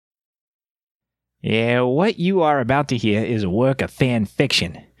Yeah, what you are about to hear is a work of fan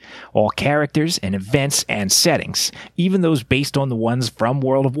fiction. All characters and events and settings, even those based on the ones from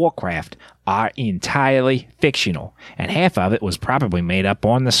World of Warcraft, are entirely fictional, and half of it was probably made up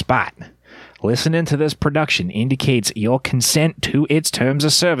on the spot. Listening to this production indicates your consent to its terms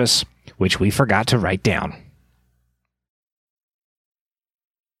of service, which we forgot to write down.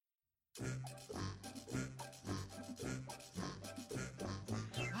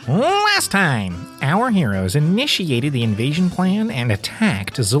 Last time, our heroes initiated the invasion plan and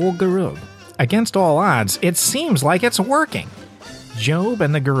attacked Zul'Gurub. Against all odds, it seems like it's working. Job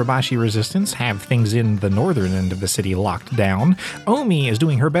and the Gurubashi resistance have things in the northern end of the city locked down. Omi is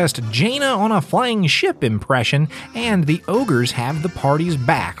doing her best Jaina on a flying ship impression, and the ogres have the party's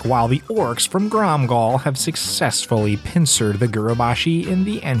back, while the orcs from Gromgal have successfully pincered the Gurubashi in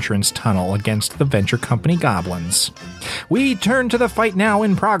the entrance tunnel against the Venture Company goblins. We turn to the fight now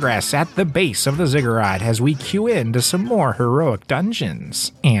in progress at the base of the ziggurat as we cue in to some more heroic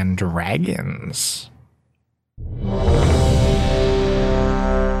dungeons and dragons.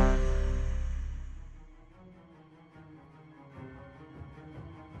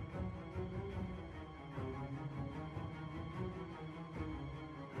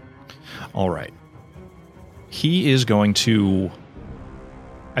 All right. He is going to...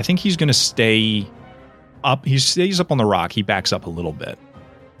 I think he's going to stay up. He stays up on the rock. He backs up a little bit.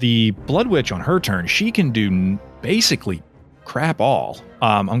 The Blood Witch on her turn, she can do basically crap all.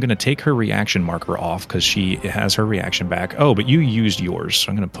 I'm going to take her reaction marker off because she has her reaction back. Oh, but you used yours,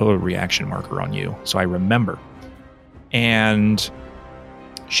 so I'm going to put a reaction marker on you so I remember. And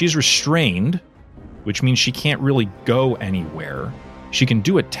she's restrained, which means she can't really go anywhere. She can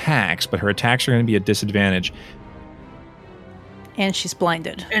do attacks, but her attacks are going to be a disadvantage. And she's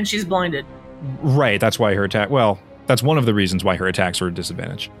blinded. Right, that's why her attack... Well, that's one of the reasons why her attacks are a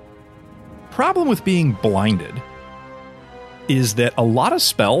disadvantage. Problem with being blinded is that a lot of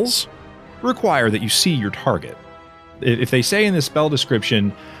spells require that you see your target. If they say in the spell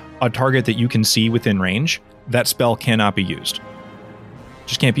description, a target that you can see within range, that spell cannot be used.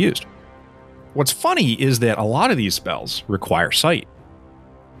 Just can't be used. What's funny is that a lot of these spells require sight.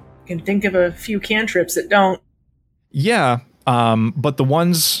 I can think of a few cantrips that don't. Yeah, but the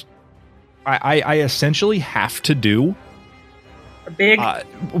ones I essentially have to do Are big.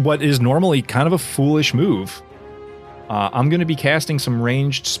 What is normally kind of a foolish move. I'm going to be casting some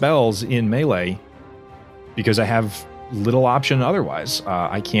ranged spells in melee because I have little option otherwise.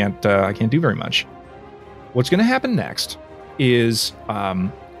 I can't do very much. What's going to happen next is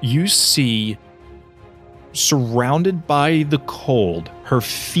you see, surrounded by the cold, her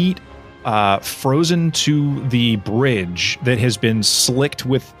feet frozen to the bridge that has been slicked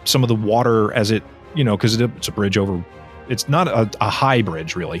with some of the water as it, because it's a bridge over, it's not a high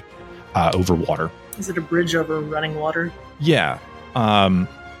bridge really, over water. Is it a bridge over running water? Yeah.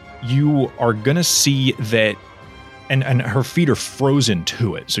 You are going to see that, and her feet are frozen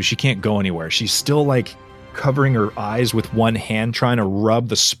to it, so she can't go anywhere. She's still like covering her eyes with one hand, trying to rub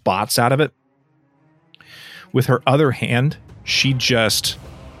the spots out of it. With her other hand, she just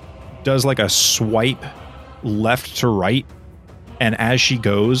does like a swipe left to right, and as she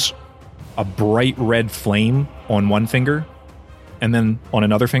goes, a bright red flame on one finger, and then on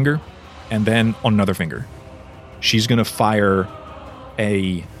another finger, and then on another finger. She's going to fire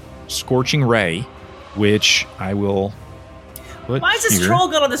a Scorching Ray, which I will put Why has this here. troll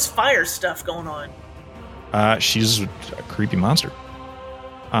got all this fire stuff going on? She's a creepy monster.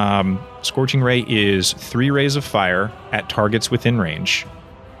 Scorching Ray is 3 rays of fire at targets within range.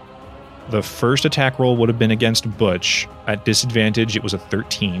 The first attack roll would have been against Butch. At disadvantage, it was a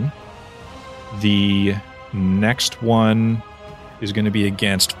 13. The next one is going to be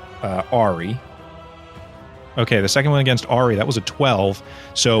against Ari. Okay, the second one against Ari, that was a 12.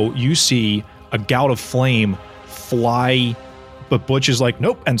 So you see a gout of flame fly, but Butch is like,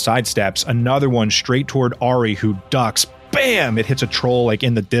 nope, and sidesteps. Another one straight toward Ari, who ducks. Bam! It hits a troll like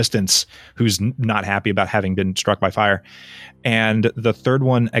in the distance who's not happy about having been struck by fire. And the third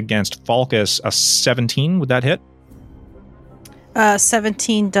one against Falcus, a 17. Would that hit?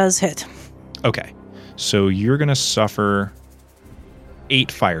 17 does hit. Okay. So you're going to suffer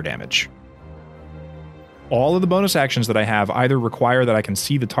 8 fire damage. All of the bonus actions that I have either require that I can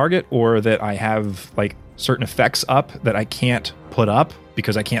see the target or that I have like certain effects up that I can't put up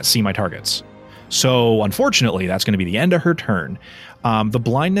because I can't see my targets. So unfortunately, that's going to be the end of her turn. The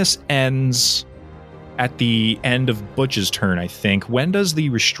blindness ends at the end of Butch's turn, I think. When does the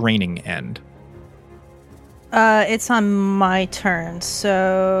restraining end? It's on my turn,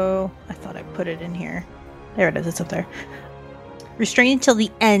 so I thought I put it in here. There it is, it's up there. Restrain until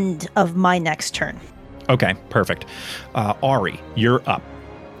the end of my next turn. Okay, perfect. Ari, you're up.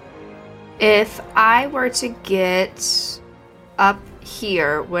 If I were to get up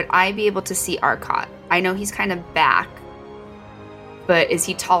here, would I be able to see Arcot? I know he's kind of back, but is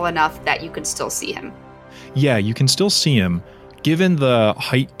he tall enough that you can still see him? Yeah, you can still see him. Given the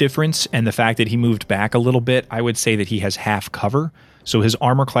height difference and the fact that he moved back a little bit, I would say that he has half cover. So his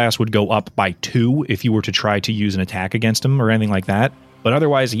armor class would go up by 2 if you were to try to use an attack against him or anything like that. But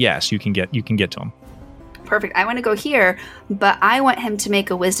otherwise, yes, you can get to him. Perfect. I want to go here, but I want him to make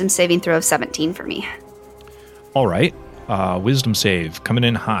a wisdom saving throw of 17 for me. All right. Wisdom save coming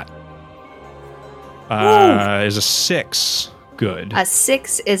in hot. Is a 6 good? A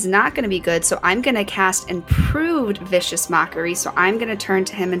 6 is not going to be good, so I'm going to cast Improved Vicious Mockery. So I'm going to turn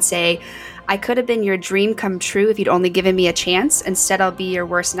to him and say, I could have been your dream come true if you'd only given me a chance. Instead, I'll be your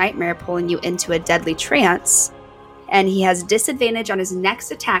worst nightmare, pulling you into a deadly trance. And he has disadvantage on his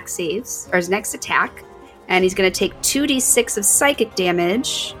next attack saves, or his next attack. And he's going to take 2d6 of psychic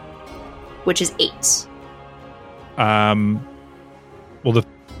damage, which is 8. Well,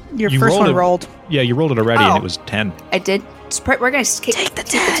 Your first one rolled. Yeah, you rolled it already, and it was 10. I did. We're going to keep the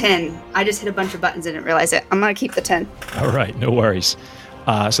 10. I just hit a bunch of buttons and didn't realize it. I'm going to keep the 10. All right, no worries.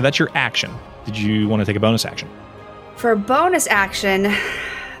 So that's your action. Did you want to take a bonus action? For a bonus action,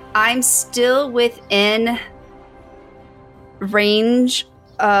 I'm still within range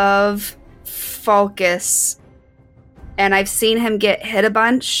of focus, and I've seen him get hit a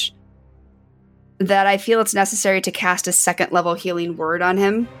bunch, that I feel it's necessary to cast a 2nd level healing word on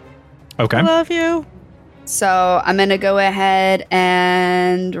him. Okay. I love you. So I'm going to go ahead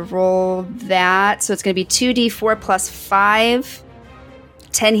and roll that. So it's going to be 2d4 plus 5,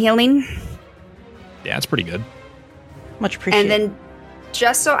 10 healing. Yeah, that's pretty good. Much appreciated. And then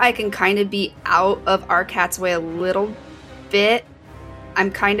just so I can kind of be out of Arcat's way a little bit, I'm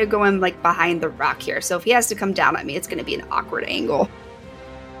kind of going like behind the rock here. So if he has to come down at me, it's going to be an awkward angle.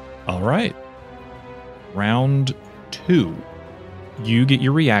 All right. Round 2. You get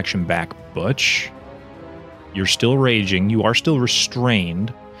your reaction back, Butch. You're still raging. You are still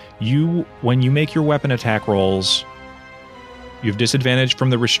restrained. When you make your weapon attack rolls, you have disadvantage from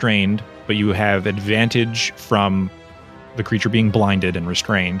the restrained, but you have advantage from the creature being blinded and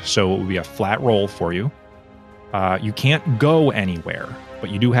restrained. So it would be a flat roll for you. You can't go anywhere, but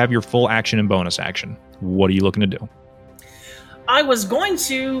you do have your full action and bonus action. What are you looking to do? I was going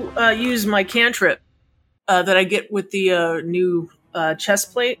to use my cantrip that I get with the new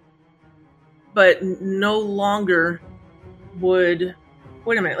chest plate, but no longer would...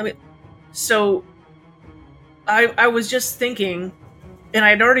 Wait a minute, So, I was just thinking, and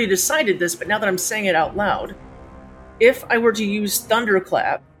I had already decided this, but now that I'm saying it out loud, if I were to use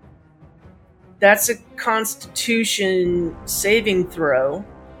Thunderclap, that's a Constitution saving throw,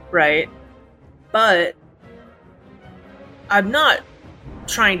 right? But I'm not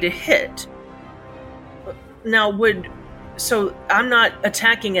trying to hit. Now, so I'm not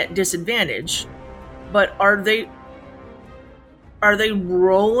attacking at disadvantage, but are they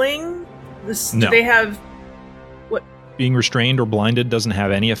rolling? No. Do they have what? Being restrained or blinded doesn't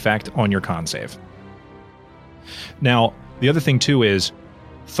have any effect on your con save. Now, the other thing too is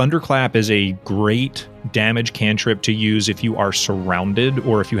Thunderclap is a great damage cantrip to use if you are surrounded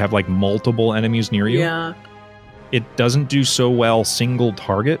or if you have like multiple enemies near you. Yeah. It doesn't do so well single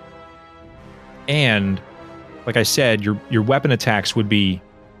target. And like I said, your weapon attacks would be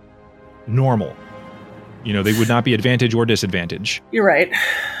normal. You know, they would not be advantage or disadvantage. You're right.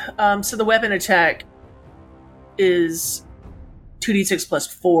 So the weapon attack is 2d6 plus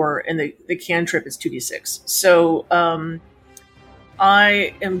 4, and the cantrip is 2d6. So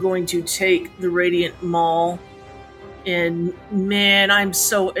I am going to take the Radiant Maul, and man, I'm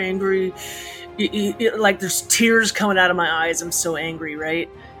so angry. Like there's tears coming out of my eyes. I'm so angry, right?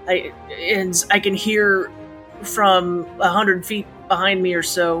 I can hear from 100 feet behind me or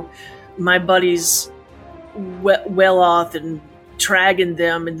so, my buddies well off and dragging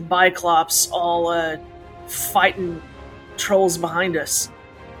them, and the Biclops all fighting trolls behind us.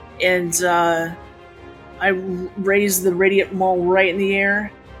 And I raise the Radiant Maul right in the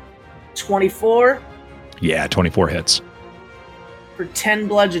air. 24. Yeah, 24 hits. For 10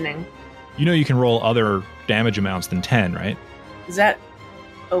 bludgeoning. You know you can roll other damage amounts than 10, right? Is that...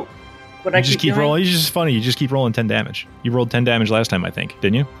 Oh, what I just keep doing? rolling. It's just funny. You just keep rolling 10 damage. You rolled 10 damage last time, I think.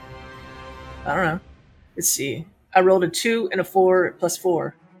 Didn't you? I don't know. Let's see. I rolled a 2 and a 4 plus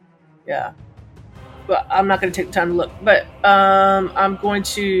 4. Yeah. But I'm not going to take the time to look. But I'm going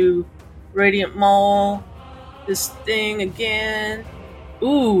to Radiant Maul this thing again.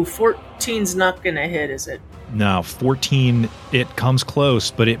 Ooh, 14's not going to hit, is it? No, 14, it comes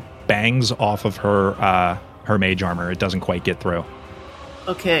close, but it bangs off of her mage armor. It doesn't quite get through.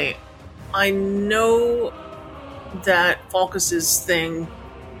 Okay. I know that Falkus's thing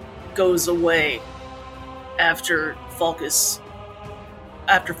goes away after Falkus's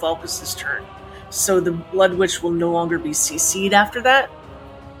turn. So the Blood Witch will no longer be CC'd after that.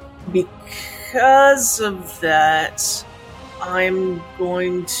 Because of that,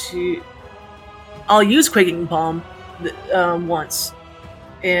 I'll use Quaking Bomb once.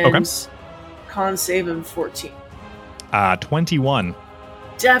 And okay. Con save of 14. 21.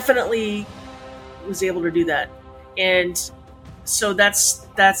 Definitely was able to do that. And so that's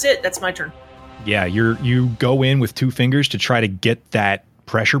it. That's my turn. Yeah, you go in with 2 fingers to try to get that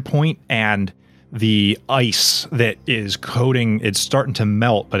pressure point, and the ice that is coating, it's starting to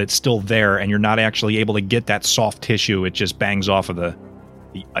melt, but it's still there, and you're not actually able to get that soft tissue. It just bangs off of the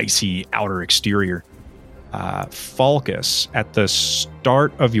icy outer exterior. Falkus, at the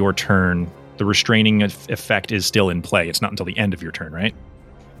start of your turn, the restraining effect is still in play. It's not until the end of your turn, right?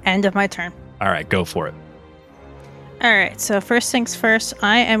 End of my turn. All right, go for it. All right, so first things first,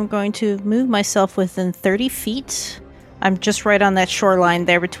 I am going to move myself within 30 feet. I'm just right on that shoreline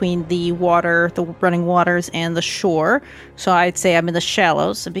there between the water, the running waters, and the shore. So I'd say I'm in the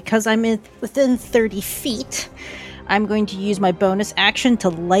shallows. And because I'm within 30 feet, I'm going to use my bonus action to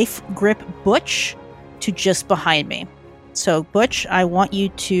life grip Butch to just behind me. So Butch, I want you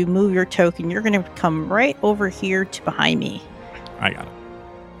to move your token. You're going to come right over here to behind me. I got it.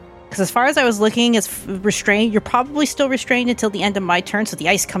 Because as far as I was looking, it's restrained. You're probably still restrained until the end of my turn, so the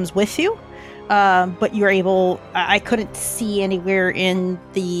ice comes with you. But you're able... I couldn't see anywhere in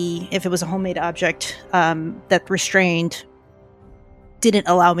the... If it was a homemade object, that restrained didn't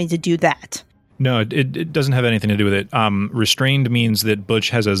allow me to do that. No, it doesn't have anything to do with it. Restrained means that Butch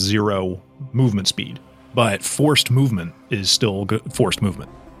has a 0 movement speed, but forced movement is still forced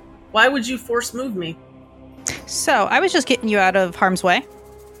movement. Why would you force move me? So, I was just getting you out of harm's way.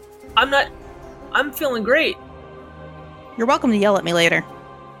 I'm feeling great. You're welcome to yell at me later.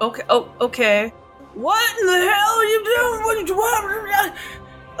 Okay. Oh, okay. What in the hell are you doing?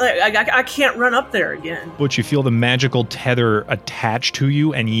 I can't run up there again. Butch, you feel the magical tether attached to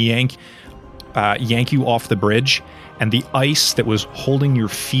you and yank you off the bridge, and the ice that was holding your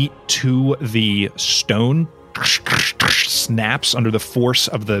feet to the stone snaps under the force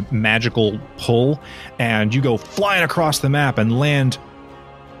of the magical pull, and you go flying across the map and land,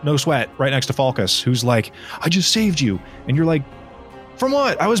 no sweat, right next to Falkus, who's like, I just saved you. And you're like, from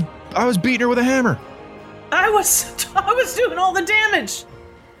what? I was beating her with a hammer. I was doing all the damage.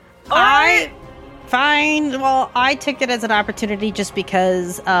 Fine. Well, I took it as an opportunity just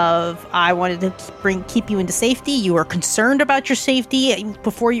because of I wanted to keep you into safety. You were concerned about your safety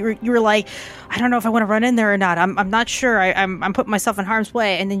before you were like, I don't know if I want to run in there or not. I'm not sure. I'm putting myself in harm's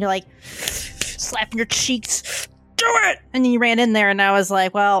way. And then you're like, slapping your cheeks. Do it! And then you ran in there, and I was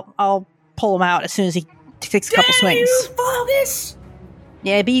like, well, I'll pull him out as soon as he takes a couple swings. You, Falkus!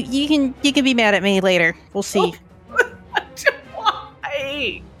 Yeah, but you can be mad at me later. We'll see.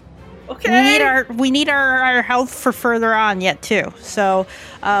 Why? Okay. We need our health for further on yet too. So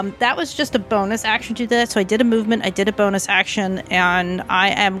that was just a bonus action to that. So I did a movement, I did a bonus action, and I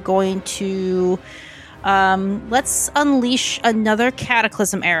am going to let's unleash another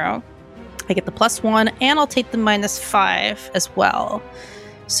Cataclysm Arrow. I get the +1, and I'll take the -5 as well.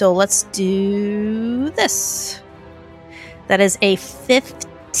 So let's do this. That is a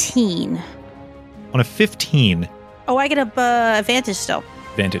 15. On a 15. Oh, I get a advantage still.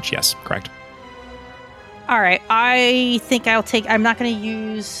 Advantage, yes, correct. All right, I think I'm not going to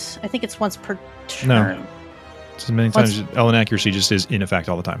use... I think it's once per turn. No. It's as many times... Ellen accuracy just is in effect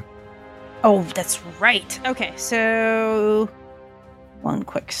all the time. Oh, that's right. Okay, so... One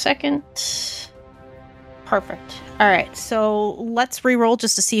quick second. Perfect. All right, so let's re-roll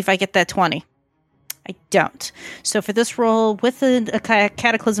just to see if I get that 20. I don't. So for this roll, with a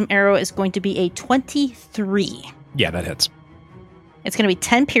Cataclysm Arrow is going to be a 23. Yeah, that hits. It's going to be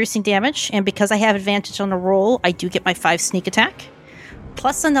 10 piercing damage, and because I have advantage on the roll, I do get my 5 sneak attack.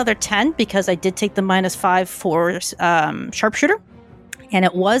 Plus another 10, because I did take the -5 for sharpshooter. And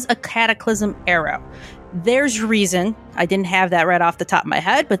it was a Cataclysm Arrow. There's a reason. I didn't have that right off the top of my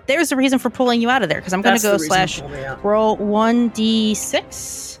head, but there's a reason for pulling you out of there, because I'm going to go /roll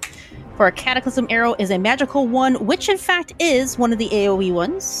 1d6. For a Cataclysm Arrow is a magical one, which in fact is one of the AoE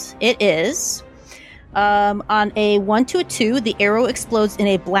ones. It is. On a 1 to a 2, the arrow explodes in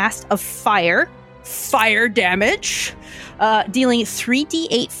a blast of fire damage, dealing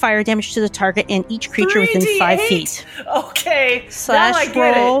 3d8 fire damage to the target and each creature within 5 feet. Okay.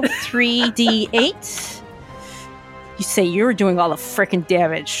 /roll 3d8. You say you're doing all the frickin'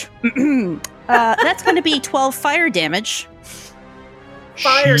 damage. That's going to be 12 fire damage.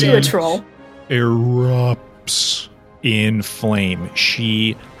 Fire She To a damage. troll. erupts in flame.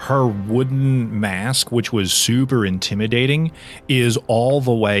 Her wooden mask, which was super intimidating, is all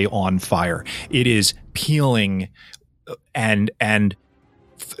the way on fire. It is peeling and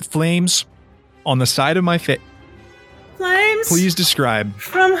flames on the side of my face. Flames Please describe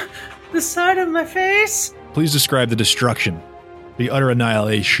from the side of my face. the destruction, the utter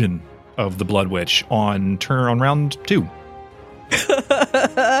annihilation of the Blood Witch on round 2.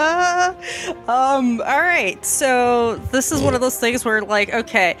 All right. So this is one of those things where, like,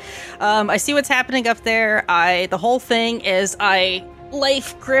 okay, I see what's happening up there. The whole thing is I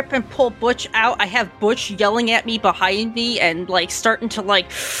life grip and pull Butch out. I have Butch yelling at me behind me and like starting to like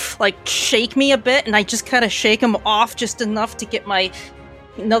shake me a bit, and I just kind of shake him off just enough to get my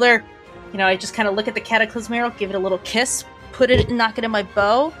another. I just kind of look at the Cataclysm Arrow, give it a little kiss, put it and knock it in my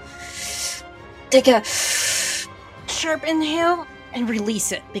bow. Take a sharp inhale and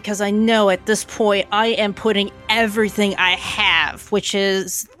release it, because I know at this point I am putting everything I have, which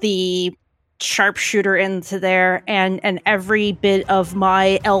is the sharpshooter, into there and every bit of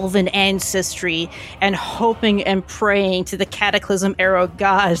my elven ancestry, and hoping and praying to the Cataclysm Arrow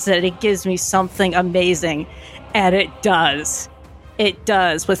gods that it gives me something amazing. And it does. It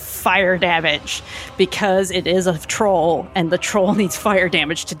does, with fire damage, because it is a troll, and the troll needs fire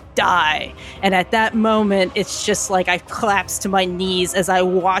damage to die. And at that moment, it's just like I collapse to my knees as I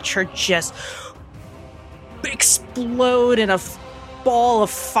watch her just explode in a ball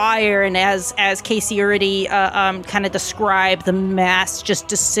of fire. And as Casey already kind of described, the mass just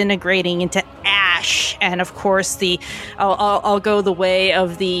disintegrating into ash. And of course, I'll go the way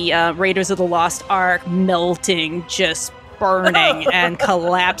of the Raiders of the Lost Ark, melting, just burning and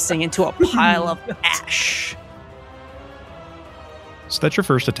collapsing into a pile of ash. So that's your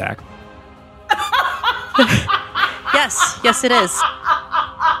first attack. Yes, it is.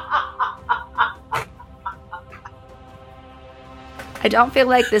 I don't feel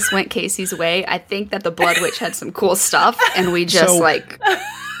like this went Casey's way. I think that the Blood Witch had some cool stuff, and we just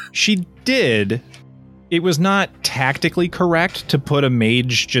She did. It was not tactically correct to put a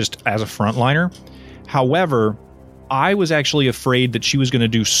mage just as a frontliner. However, I was actually afraid that she was going to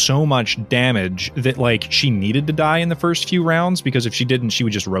do so much damage that, like, she needed to die in the first few rounds, because if she didn't, she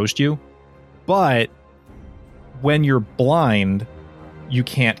would just roast you. But when you're blind, you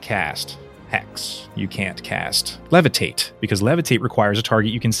can't cast Hex. You can't cast Levitate, because Levitate requires a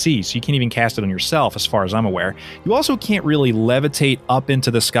target you can see, so you can't even cast it on yourself, as far as I'm aware. You also can't really levitate up into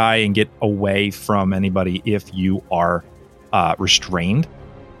the sky and get away from anybody if you are restrained.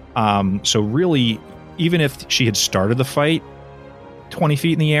 So really, even if she had started the fight 20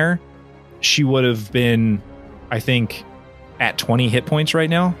 feet in the air, she would have been, I think, at 20 hit points right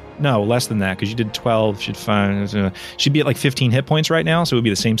now. No, less than that, because you did 12. She'd be at like 15 hit points right now, so it would be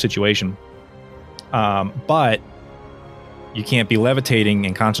the same situation. But you can't be levitating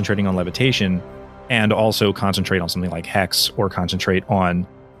and concentrating on levitation and also concentrate on something like Hex or concentrate on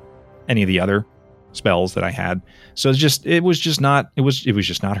any of the other spells that I had. So it was just not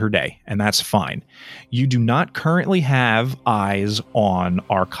her day, and that's fine. You do not currently have eyes on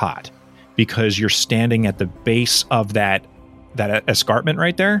Arcot, because you're standing at the base of that escarpment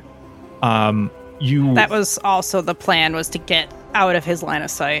right there. That was also the plan, was to get out of his line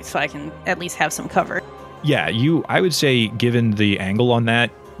of sight so I can at least have some cover. Yeah, I would say, given the angle on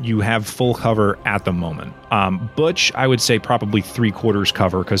that, you have full cover at the moment. Butch, I would say probably 3/4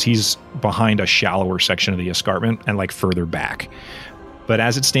 cover, because he's behind a shallower section of the escarpment and like further back. But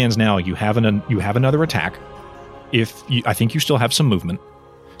as it stands now, you have another attack. I think you still have some movement,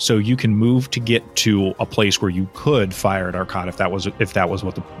 so you can move to get to a place where you could fire at Arcot if that was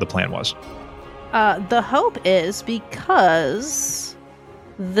what the plan was. The hope is, because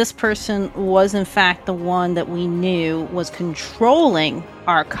this person was in fact the one that we knew was controlling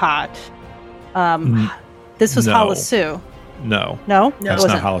Arcot. This was No. Halasu. No, No? that's It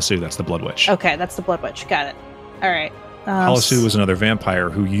not wasn't. Halasu. That's the Blood Witch. Okay, that's the Blood Witch. Got it. All right. Halasu was another vampire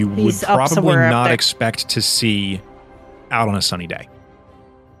who you would He's up probably somewhere up not there. expect to see out on a sunny day.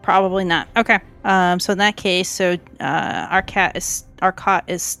 Probably not. Okay. So in that case, Arcot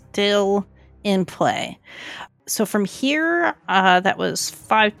is still in play. So from here, that was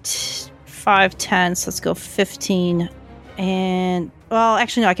 5, 10. So let's go 15. And, well,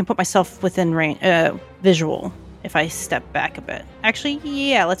 actually, no, I can put myself within range, visual if I step back a bit. Actually,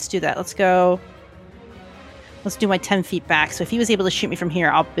 yeah, let's do that. Let's do my 10 feet back. So if he was able to shoot me from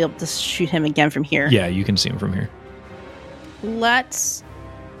here, I'll be able to shoot him again from here. Yeah, you can see him from here. Let's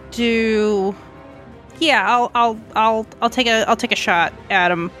do Yeah, I'll take a shot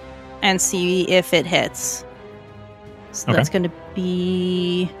at him and see if it hits. So Okay. that's going to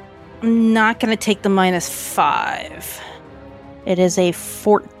be. I'm not going to take the -5. It is a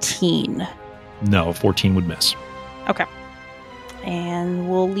 14. No, 14 would miss. Okay. And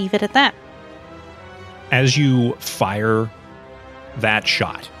we'll leave it at that. As you fire that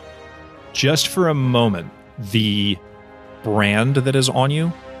shot, just for a moment, the brand that is on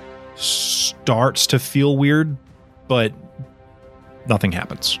you starts to feel weird, but nothing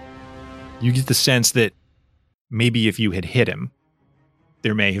happens. You get the sense that maybe if you had hit him,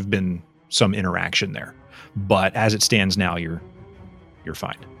 there may have been some interaction there. But as it stands now, you're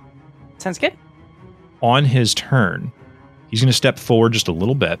fine. Sounds good. On his turn, he's going to step forward just a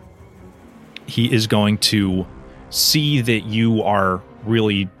little bit. He is going to see that you are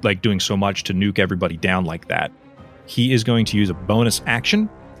really like doing so much to nuke everybody down like that. He is going to use a bonus action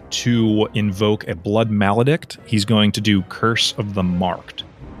to invoke a blood maledict. He's going to do Curse of the Marked.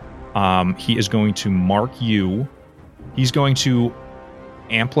 He is going to mark you. He's going to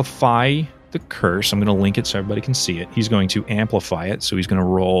amplify the curse. I'm going to link it so everybody can see it. He's going to amplify it, so he's going to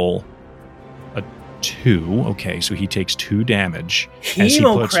roll a 2. Okay, so he takes 2 damage. as he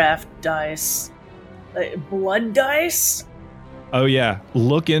puts- Hemocraft dice. Blood dice? Oh yeah,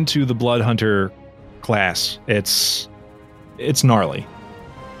 look into the Blood Hunter class. It's gnarly.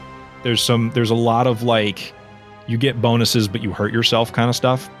 There's a lot of like you get bonuses but you hurt yourself kind of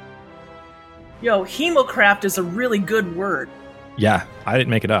stuff. Yo, hemocraft is a really good word. Yeah, I didn't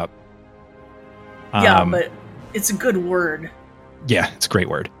make it up. Yeah, but it's a good word. Yeah, it's a great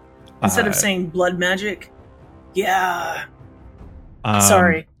word. Instead of saying blood magic. Yeah. Um,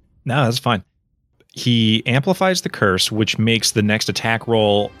 Sorry. No, that's fine. He amplifies the curse, which makes the next attack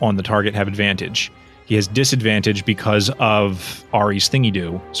roll on the target have advantage. He has disadvantage because of Ari's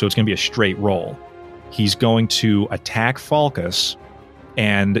thingy-do, so it's going to be a straight roll. He's going to attack Falcus,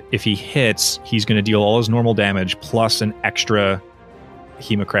 and if he hits, he's going to deal all his normal damage plus an extra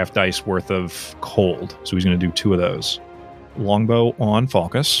Hemocraft dice worth of cold. So he's going to do 2 of those. Longbow on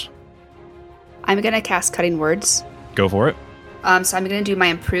Falcus. I'm going to cast Cutting Words. Go for it. So I'm going to do my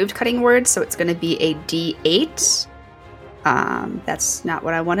improved Cutting Words, so it's going to be a D8. That's not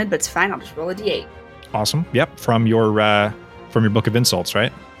what I wanted, but it's fine. I'll just roll a D8. Awesome. Yep, from your Book of Insults,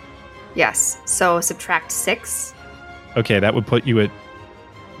 right? Yes. So subtract 6. Okay, that would put you at...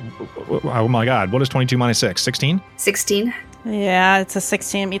 Oh my god, what is 22 minus 6? 16? 16. Yeah, it's a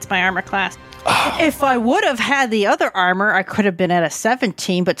 16. Meets my armor class. If I would have had the other armor, I could have been at a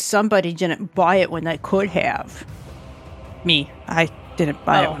 17, but somebody didn't buy it when they could have. Me. I didn't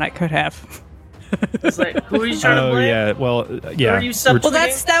buy it when I could have. It's like, who are you trying to Oh blame? yeah, well, yeah. Are you subtweeting? Well,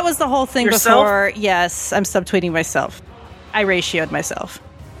 that was the whole thing Yourself? before. Yes, I'm subtweeting myself. I ratioed myself.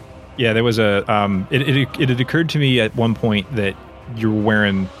 Yeah, there was a... It had occurred to me at one point that you're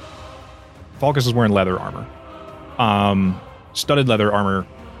wearing... Falcus is wearing leather armor. Studded leather armor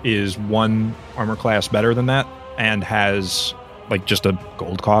is one armor class better than that and has like just a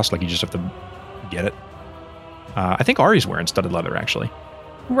gold cost, like you just have to get it. I think Ari's wearing studded leather actually.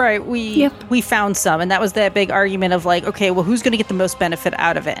 Right, we found some, and that was that big argument of like, okay, well, who's going to get the most benefit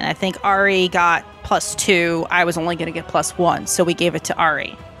out of it? And I think Ari got +2. I was only going to get +1, so we gave it to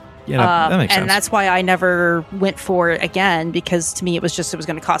Ari. Yeah, that makes sense. And that's why I never went for it again, because to me it was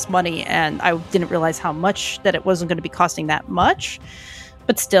going to cost money, and I didn't realize how much that it wasn't going to be costing that much.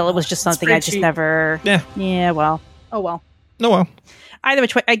 But still, it was just something I just cheap. never. Yeah. Well. Oh well. No, well. Either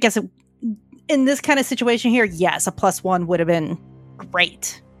which way, I guess in this kind of situation here, yes, a +1 would have been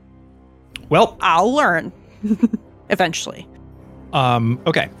great. Well, I'll learn eventually.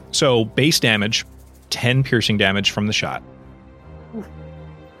 okay. So base damage, 10 piercing damage from the shot.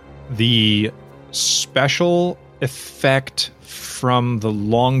 The special effect from the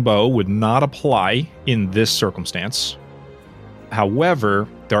longbow would not apply in this circumstance. However,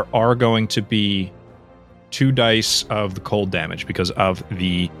 there are going to be 2 dice of the cold damage because of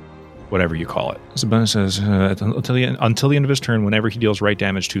the whatever you call it. So bonus says until the end of his turn, whenever he deals right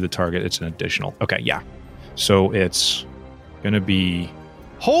damage to the target, it's an additional. Okay, yeah. So it's going to be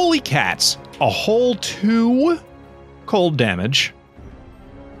holy cats, a whole 2 cold damage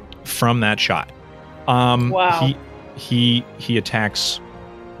from that shot. Wow. He attacks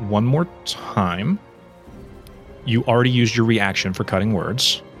one more time. You already used your reaction for cutting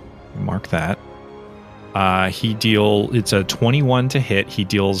words. Mark that. It's a 21 to hit. He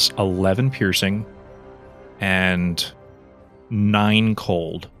deals 11 piercing and 9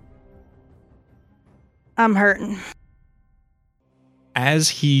 cold. I'm hurting. As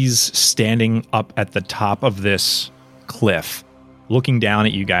he's standing up at the top of this cliff, looking down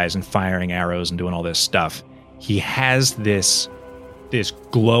at you guys and firing arrows and doing all this stuff. He has this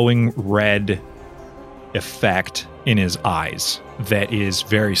glowing red effect in his eyes that is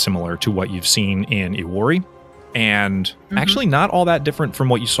very similar to what you've seen in Iwari, and actually not all that different from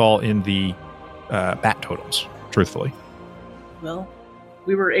what you saw in the bat totems, truthfully. Well,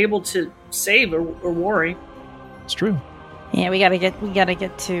 we were able to save Iwari. It's true. Yeah, we gotta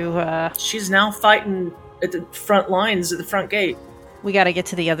get to She's now fighting at the front lines at the front gate. we gotta get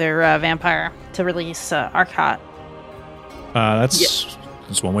to the other vampire to release Arcot.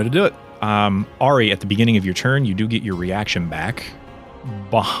 That's one way to do it. Ari, at the beginning of your turn, you do get your reaction back.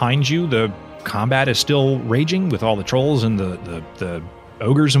 Behind you, the combat is still raging with all the trolls and the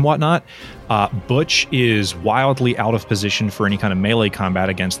ogres and whatnot. Butch is wildly out of position for any kind of melee combat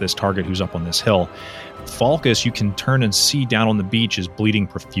against this target who's up on this hill. Falcus, you can turn and see down on the beach, is bleeding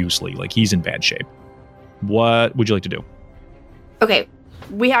profusely, like he's in bad shape. What would you like to do? Okay,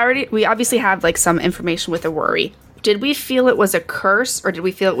 we obviously have like some information with Iwari. Did we feel it was a curse, or did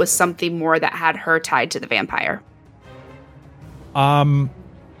we feel it was something more that had her tied to the vampire?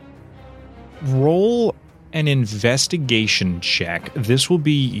 Roll an investigation check. This will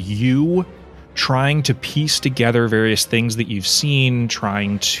be you trying to piece together various things that you've seen,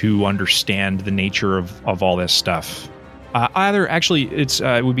 trying to understand the nature of all this stuff.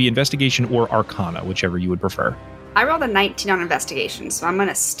 It would be investigation or arcana, whichever you would prefer. I rolled a 19 on investigation, so I'm going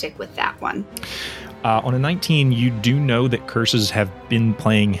to stick with that one. On a 19, you do know that curses have been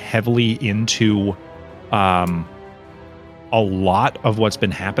playing heavily into a lot of what's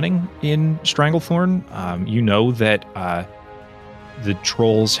been happening in Stranglethorn. You know that the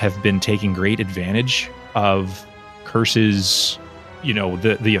trolls have been taking great advantage of curses,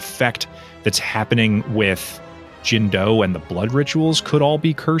 the effect that's happening with Jindo and the blood rituals could all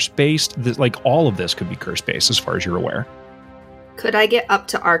be curse-based. All of this could be curse-based as far as you're aware. Could I get up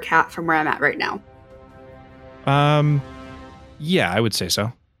to Arcat from where I'm at right now? Yeah, I would say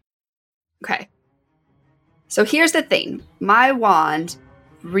so. Okay. So here's the thing. My wand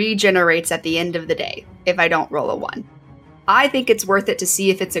regenerates at the end of the day if I don't roll a 1. I think it's worth it to see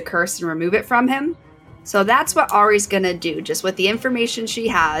if it's a curse and remove it from him. So that's what Ari's going to do. Just with the information she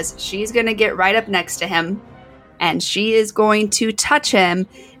has, she's going to get right up next to him, and she is going to touch him,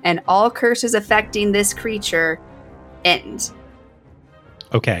 and all curses affecting this creature end.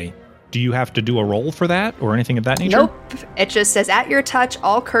 Okay. Do you have to do a roll for that or anything of that nature? Nope. It just says, at your touch,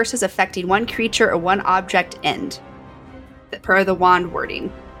 all curses affecting one creature or one object end. Per the wand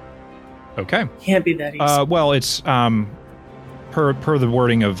wording. Okay. Can't be that easy. Well, it's per the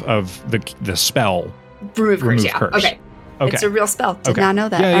wording of the spell. Remove curse, yeah. Curse. Okay. It's a real spell. Did not know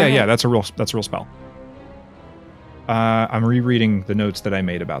that. Yeah. That's a real spell. I'm rereading the notes that I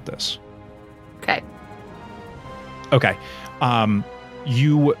made about this. Okay.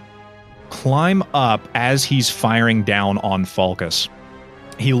 You climb up as he's firing down on Falcus.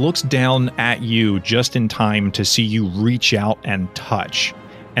 He looks down at you just in time to see you reach out and touch,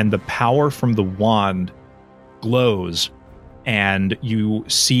 and the power from the wand glows, and you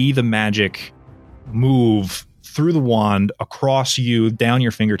see the magic move through the wand across you, down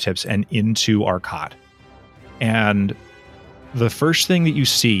your fingertips, and into Arcot. And the first thing that you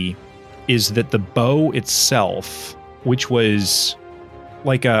see is that the bow itself, which was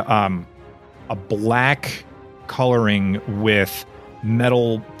like a black coloring with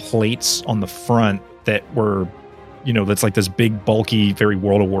metal plates on the front that were, that's like this big, bulky, very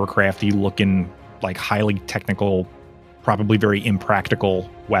World of Warcrafty looking, like highly technical, probably very impractical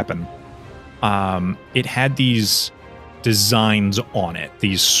weapon. It had these designs on it,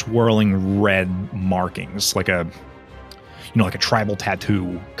 these swirling red markings, like a tribal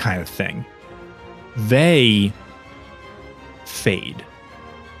tattoo kind of thing. They fade.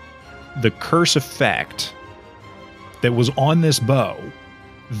 The curse effect that was on this bow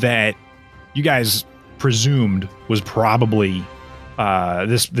that you guys presumed was probably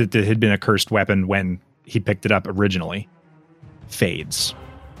that had been a cursed weapon when he picked it up originally fades.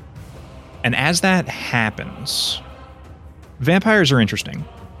 And as that happens, vampires are interesting.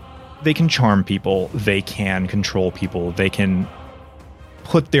 They can charm people, they can control people, they can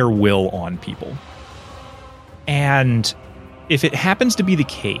put their will on people. And if it happens to be the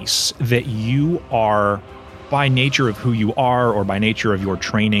case that you are, by nature of who you are, or by nature of your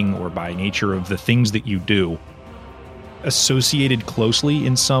training, or by nature of the things that you do, associated closely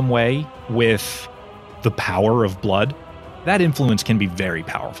in some way with the power of blood, that influence can be very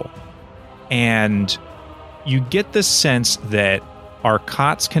powerful. And you get the sense that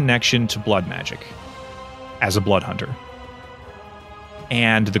Arcot's connection to blood magic as a blood hunter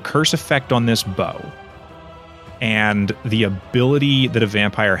and the curse effect on this bow and the ability that a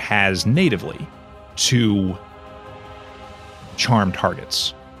vampire has natively to charm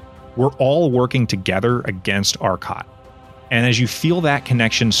targets. We're all working together against Arcot. And as you feel that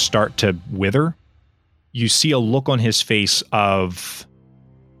connection start to wither, you see a look on his face of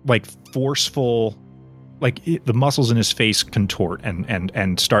like forceful, like the muscles in his face contort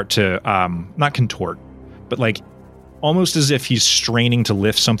and start to, not contort, but like almost as if he's straining to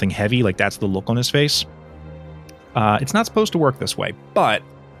lift something heavy. Like that's the look on his face. It's not supposed to work this way, but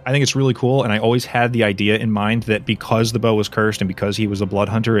I think it's really cool. And I always had the idea in mind that because the bow was cursed and because he was a blood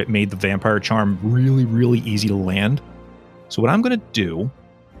hunter, it made the vampire charm really, really easy to land. So what I'm going to do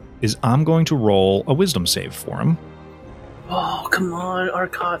is I'm going to roll a wisdom save for him. Oh, come on,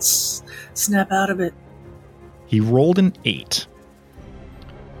 Arcot, snap out of it. He rolled an 8.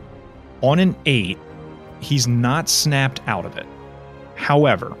 On an 8, he's not snapped out of it.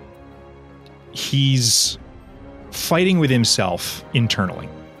 However, he's fighting with himself internally.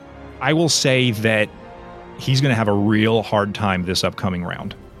 I will say that he's going to have a real hard time this upcoming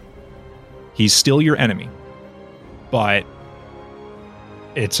round. He's still your enemy, but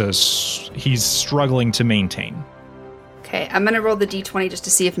he's struggling to maintain. Okay, I'm going to roll the d20 just to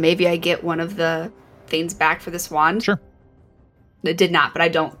see if maybe I get one of the things back for this wand. Sure. It did not, but I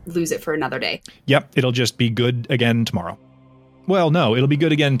don't lose it for another day. Yep, it'll just be good again tomorrow. Well, no, it'll be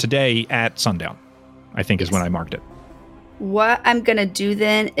good again today at sundown, I think is when I marked it. What I'm going to do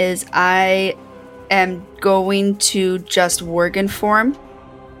then is I am going to just Worgen form.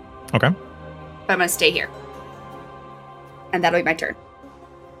 Okay. But I'm going to stay here. And that'll be my turn.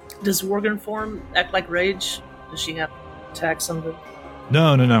 Does Worgen form act like rage? Does she have attacks on the...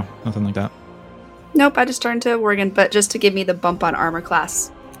 No, nothing like that. Nope, I just turned to Worgen, but just to give me the bump on armor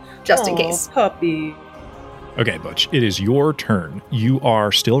class. Just in case. Puppy. Okay, Butch, it is your turn. You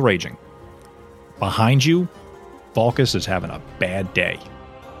are still raging. Behind you, Vulcus is having a bad day.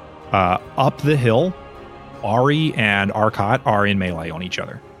 Up the hill, Ari and Arcot are in melee on each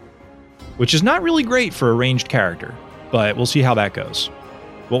other, which is not really great for a ranged character, but we'll see how that goes.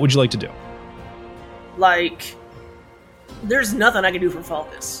 What would you like to do? Like, there's nothing I can do for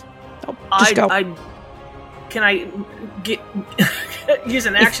Falcus. Oh, just go. Can I get use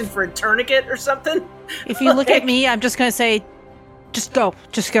an action for a tourniquet or something? If you look at me, I'm just going to say, just go.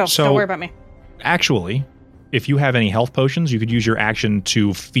 So, don't worry about me. Actually, if you have any health potions, you could use your action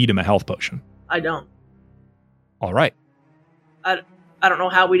to feed him a health potion. I don't. All right. I don't know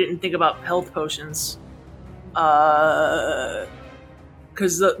how we didn't think about health potions. Because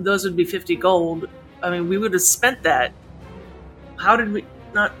those would be 50 gold. I mean, we would have spent that. How did we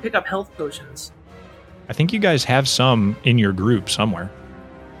not pick up health potions? I think you guys have some in your group somewhere.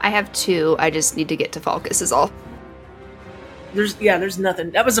 I have 2. I just need to get to Falcus is all. There's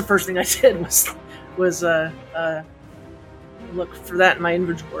nothing. That was the first thing I did was look for that in my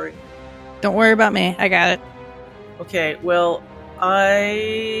inventory. Don't worry about me. I got it. Okay, well,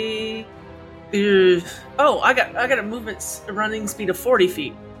 I got a running speed of 40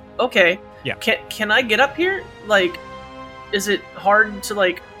 feet. Okay. Yeah. Can I get up here? Like, is it hard to,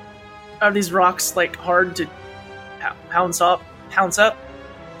 like, are these rocks, like, hard to pounce up?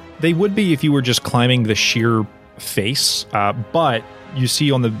 They would be if you were just climbing the sheer face, but you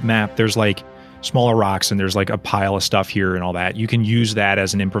see on the map there's, like, smaller rocks and there's, like, a pile of stuff here and all that. You can use that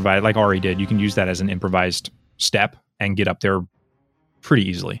as an improvised, like Ari did, you can use that as an improvised step and get up there pretty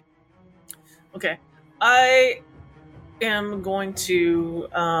easily. Okay. I am going to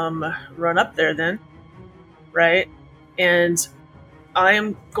run up there then, right? And I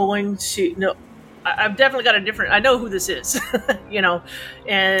am going to... No, I've definitely got a different... I know who this is, you know,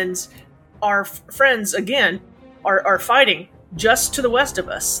 and our friends, again, are fighting just to the west of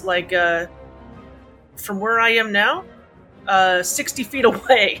us, like from where I am now, 60 feet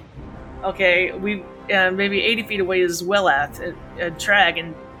away. Okay, we maybe 80 feet away is Wellath and Trag,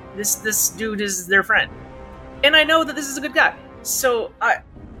 and this dude is their friend. And I know that this is a good guy. So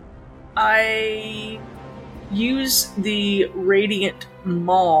I use the Radiant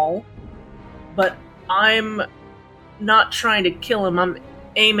Maul, but I'm not trying to kill him. I'm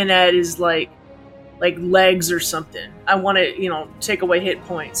aiming at his like legs or something. I want to, take away hit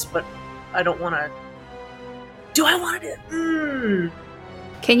points, but I don't want to. Do I want to?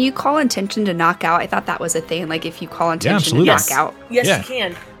 Can you call intention to knock out? I thought that was a thing. Like if you call intention to knock out. Yes, you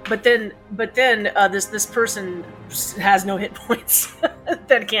can. But then this person has no hit points.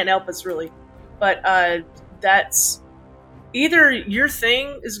 That can't help us really. But that's either your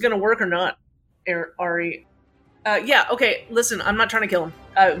thing is going to work or not, Ari. Yeah. Okay. Listen, I'm not trying to kill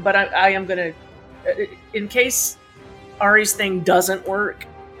him, but I am going to. In case Ari's thing doesn't work,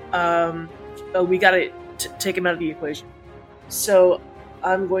 we got to take him out of the equation. So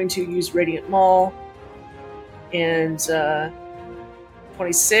I'm going to use Radiant Maul and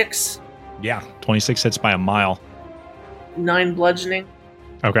 26, Yeah, 26 hits by a mile. 9 bludgeoning,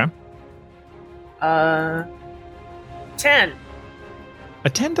 Okay. 10. A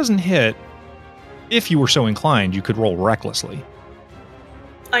 10 doesn't hit. If you were so inclined, you could roll recklessly.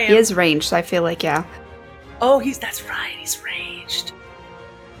 I He am. is ranged, so I feel like, yeah. Oh, that's right. He's ranged.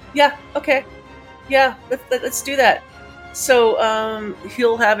 Yeah. Okay. Yeah. Let's do that. So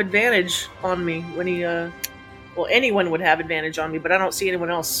he'll have advantage on me when he. Well, anyone would have advantage on me, but I don't see anyone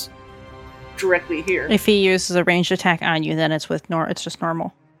else directly here. If he uses a ranged attack on you, then it's it's just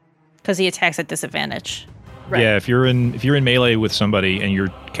normal, because he attacks at disadvantage. Right. Yeah, if you're in melee with somebody and you're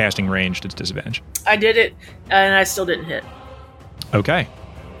casting ranged, it's disadvantage. I did it, and I still didn't hit. Okay.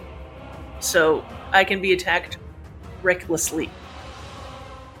 So I can be attacked recklessly.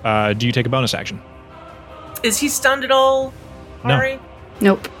 Do you take a bonus action? Is he stunned at all, No. Ari?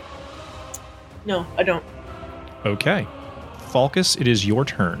 Nope. No, I don't. Okay. Falcus, it is your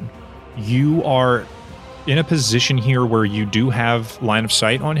turn. You are in a position here where you do have line of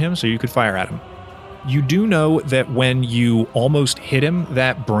sight on him, so you could fire at him. You do know that when you almost hit him,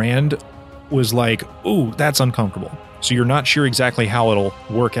 that brand was like, ooh, that's uncomfortable. So you're not sure exactly how it'll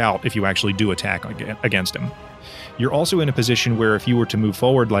work out if you actually do attack against him. You're also in a position where if you were to move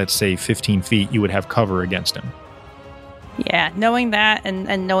forward, let's say 15 feet, you would have cover against him. Yeah, knowing that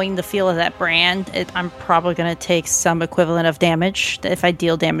and knowing the feel of that brand, I'm probably going to take some equivalent of damage if I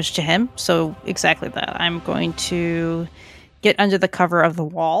deal damage to him. So exactly that. I'm going to get under the cover of the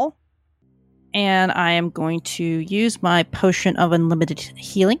wall, and I am going to use my potion of unlimited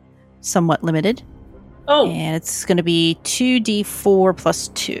healing, somewhat limited. Oh, And it's going to be 2d4 plus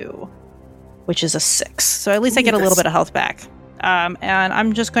 2, which is a 6. So at least I get a little bit of health back. And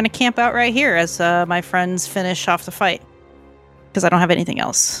I'm just going to camp out right here as my friends finish off the fight, because I don't have anything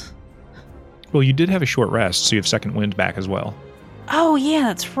else. Well, you did have a short rest, so you have second wind back as well. Oh, yeah,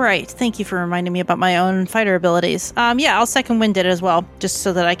 that's right. Thank you for reminding me about my own fighter abilities. Yeah, I'll second wind it as well, just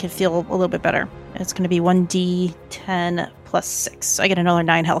so that I can feel a little bit better. It's going to be 1d10 plus 6. So I get another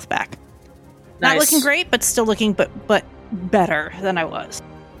 9 health back. Not nice. looking great, but still looking but better than I was.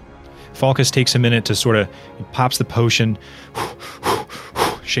 Falcus takes a minute to sort of pops the potion,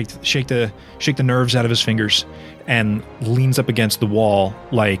 shake the nerves out of his fingers, and leans up against the wall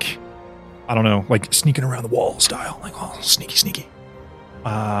like, I don't know, like sneaking around the wall style, like, oh, sneaky.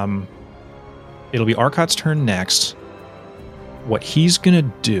 It'll be Arcot's turn next. What he's gonna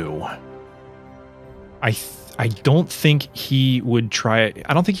do, I don't think he would try.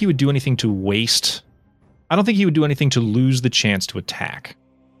 I don't think he would do anything to waste. I don't think he would do anything to lose the chance to attack.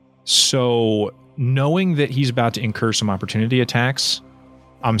 So, knowing that he's about to incur some opportunity attacks,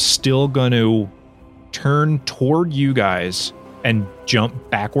 I'm still going to turn toward you guys and jump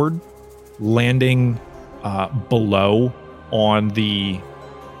backward, landing below on the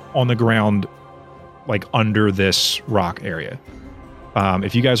ground, like under this rock area.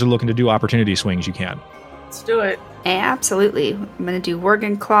 If you guys are looking to do opportunity swings, you can. Let's do it. Absolutely. I'm going to do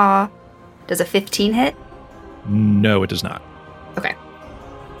Worgen Claw. Does a 15 hit? No, it does not. Okay.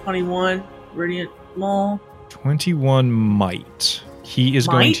 21, Radiant Maul. 21 might. He is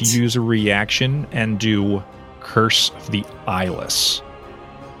going to Might? use a reaction and do Curse of the Eyeless.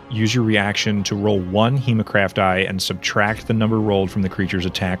 Use your reaction to roll 1 Hemocraft die and subtract the number rolled from the creature's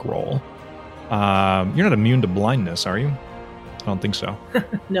attack roll. You're not immune to blindness, are you? I don't think so.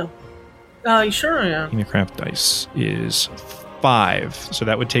 No. You sure I am? Hemocraft dice is 5. So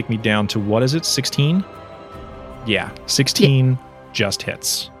that would take me down to, what is it, 16? Yeah, 16 just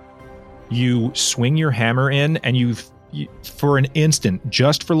hits. You swing your hammer in, and you, for an instant,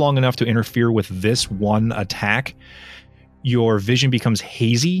 just for long enough to interfere with this one attack, your vision becomes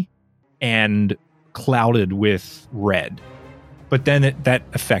hazy and clouded with red. But then that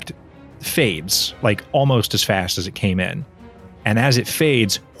effect fades, like almost as fast as it came in. And as it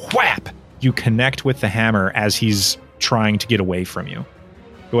fades, whap! You connect with the hammer as he's trying to get away from you.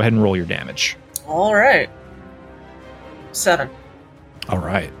 Go ahead and roll your damage. All right. 7. All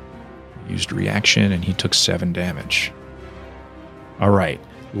right. Used reaction, and he took 7 damage. All right.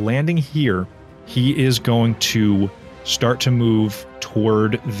 Landing here, he is going to start to move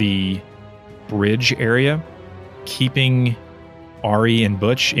toward the bridge area, keeping Ari and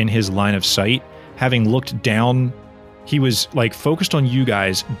Butch in his line of sight. Having looked down, he was like focused on you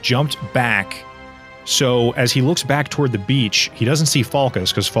guys, jumped back. So as he looks back toward the beach, he doesn't see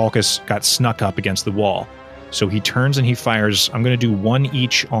Falcus because Falcus got snuck up against the wall. So he turns and he fires. I'm going to do 1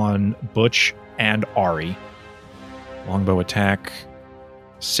 each on Butch and Ari. Longbow attack.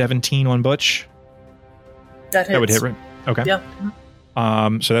 17 on Butch. That hits. That would hit, right? Okay. Yeah.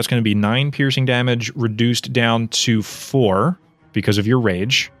 So that's going to be 9 piercing damage reduced down to 4 because of your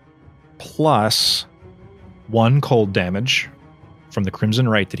rage, plus 1 cold damage from the Crimson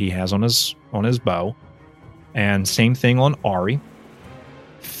Rite that he has on his bow, and same thing on Ari.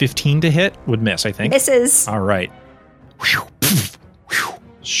 15 to hit would miss, I think. Misses. All right.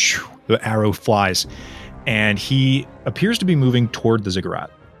 The arrow flies, and he appears to be moving toward the ziggurat.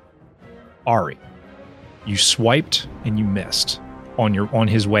 Ari, you swiped and you missed on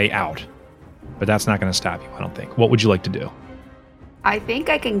his way out, but that's not going to stop you, I don't think. What would you like to do? I think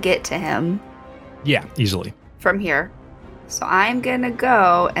I can get to him Yeah, easily. from here. So I'm going to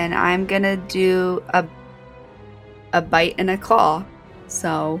go and I'm going to do a bite and a claw.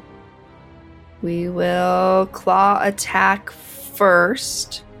 So we will claw attack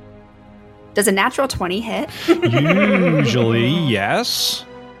first. Does a natural 20 hit? Usually, yes.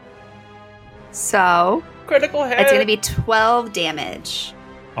 So Critical hit. it's going to be 12 damage.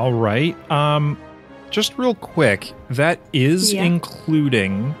 All right. Just real quick, that is Yeah.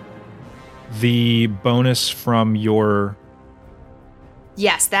 including the bonus from your...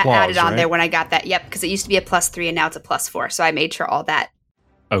 Yes, that Claws, added on right? there when I got that. Yep, because it used to be a +3 and now it's a +4. So I made sure all that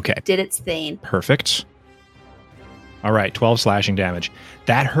Okay, did its thing. perfect. All right, 12 slashing damage.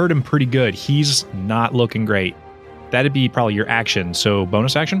 That hurt him pretty good. He's not looking great. That'd be probably your action. So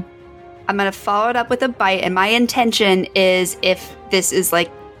bonus action? I'm going to follow it up with a bite. And my intention is, if this is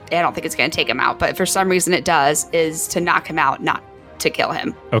like, I don't think it's going to take him out, but if for some reason it does, is to knock him out, not to kill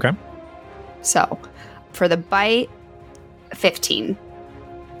him. Okay. So for the bite, 15.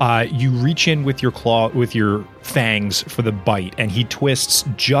 You reach in with your claw, with your fangs for the bite, and he twists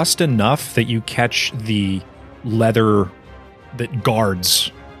just enough that you catch the leather that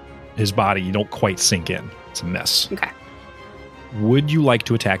guards his body. You don't quite sink in. It's a mess. Okay. Would you like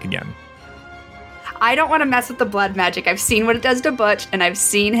to attack again? I don't want to mess with the blood magic. I've seen what it does to Butch, and I've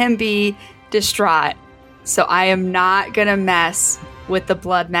seen him be distraught. So I am not going to mess with the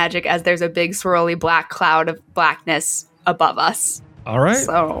blood magic as there's a big swirly black cloud of blackness above us. All right.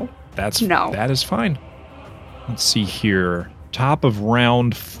 So no. That is fine. Let's see here. Top of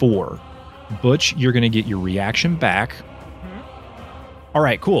round 4. Butch, you're going to get your reaction back. All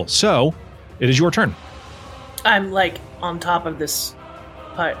right, cool. So it is your turn. I'm like on top of this,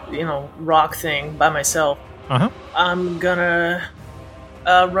 rock thing by myself. Uh-huh. I'm gonna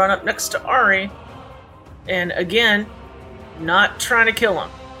run up next to Ari, and again, not trying to kill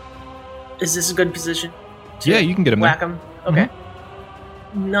him. Is this a good position? Yeah, you can get him whack there. him. Okay.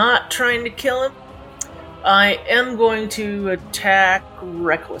 Not trying to kill him. I am going to attack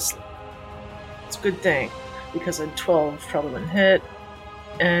recklessly. It's a good thing because a 12 probably wouldn't hit,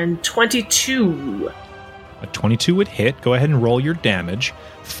 and 22. A 22 would hit. Go ahead and roll your damage.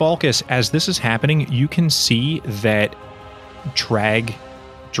 Falcus, as this is happening, you can see that Drac,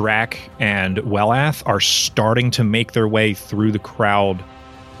 and Wellath are starting to make their way through the crowd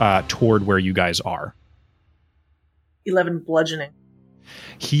toward where you guys are. 11 bludgeoning.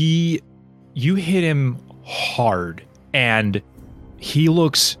 You hit him hard, and he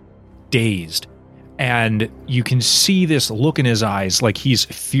looks dazed. And you can see this look in his eyes, like he's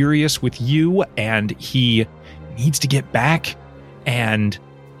furious with you, and he needs to get back, and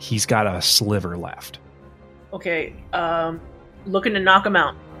he's got a sliver left. Okay, looking to knock him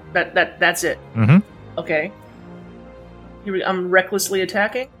out. That's it. Mm-hmm. Okay. I'm recklessly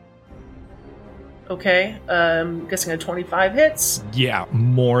attacking. Okay, guessing a 25 hits. Yeah,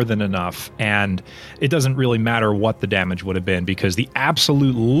 more than enough. And it doesn't really matter what the damage would have been, because the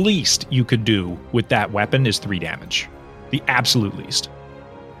absolute least you could do with that weapon is 3 damage. The absolute least.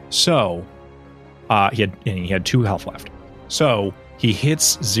 So, he had 2 health left. So, he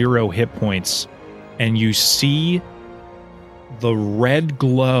hits 0 hit points, and you see the red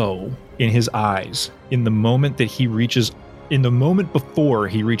glow in his eyes in the moment before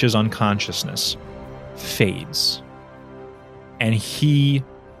he reaches unconsciousness fades, and he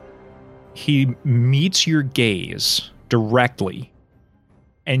meets your gaze directly,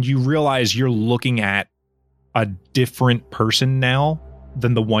 and you realize you're looking at a different person now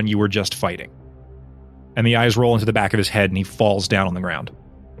than the one you were just fighting. And the eyes roll into the back of his head, and he falls down on the ground.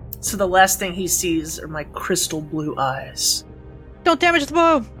 So the last thing he sees are my crystal blue eyes. Don't damage the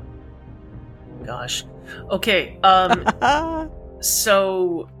bow. Gosh. Okay.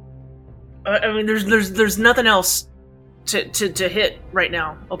 So, I mean, there's nothing else to hit right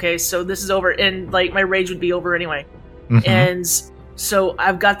now. Okay, so this is over, and like my rage would be over anyway. Mm-hmm. And so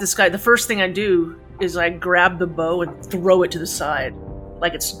I've got this guy. The first thing I do is I grab the bow and throw it to the side,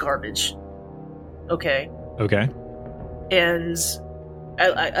 like it's garbage. Okay. Okay. And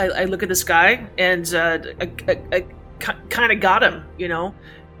I look at this guy and I kind of got him.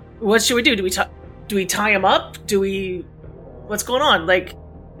 What should we do? Do we tie him up? What's going on? Like,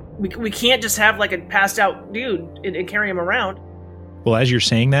 we can't just have like a passed out dude and carry him around. Well, as you're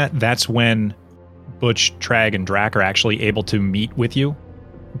saying that, that's when Butch, Trag, and Drac are actually able to meet with you.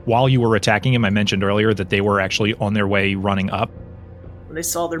 While you were attacking him, I mentioned earlier that they were actually on their way running up. When they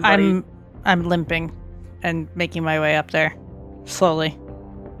saw their buddy. I'm limping and making my way up there slowly.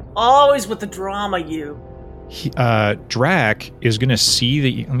 Always with the drama, you. Drac is going to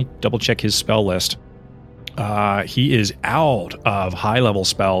see let me double check his spell list. He is out of high level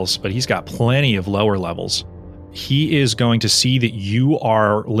spells, but he's got plenty of lower levels. He is going to see that you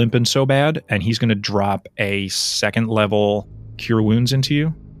are limping so bad, and he's going to drop a 2nd level Cure Wounds into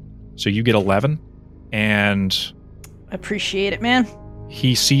you. So you get 11. And appreciate it, man.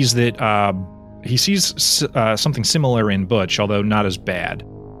 he sees that something similar in Butch, although not as bad.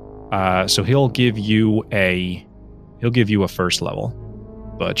 So he'll give you a first level,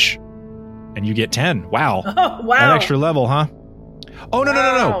 Butch, and you get 10. Wow. Oh, wow. That extra level, huh? Oh, no,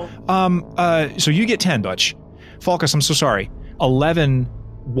 Wow. no. So you get 10, Butch. Falcus, I'm so sorry. 11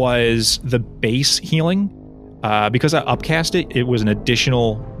 was the base healing. Because I upcast it, it was an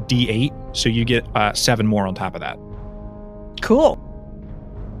additional D8, so you get 7 more on top of that. Cool.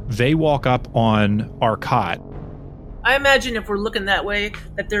 They walk up on our cot. I imagine if we're looking that way,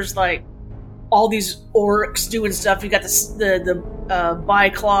 that there's like all these orcs doing stuff. You got the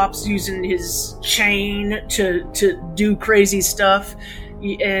Biclops using his chain to do crazy stuff,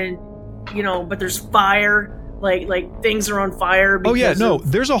 and but there's fire. Like things are on fire. Oh yeah, no,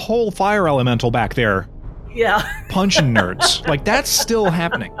 there's a whole fire elemental back there. Yeah, punching nerds. Like that's still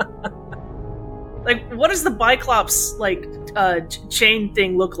happening. Like, what does the Biclops chain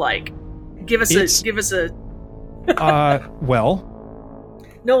thing look like? Give us a. Well.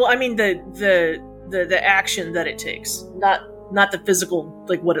 No, I mean the action that it takes, not the physical,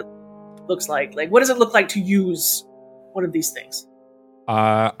 like what it looks like. Like, what does it look like to use one of these things?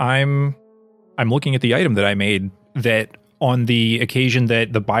 I'm looking at the item that I made that on the occasion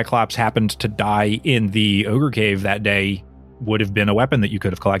that the Biclops happened to die in the Ogre Cave that day would have been a weapon that you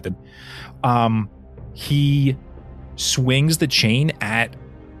could have collected. He swings the chain at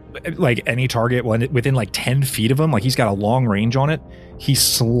like any target within like 10 feet of him. Like he's got a long range on it. He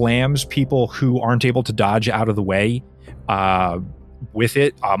slams people who aren't able to dodge out of the way with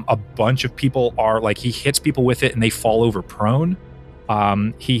it. A bunch of people are like, he hits people with it and they fall over prone.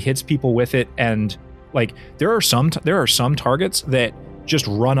 He hits people with it, and like there are some targets that just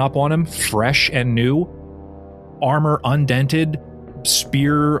run up on him fresh and new, armor undented,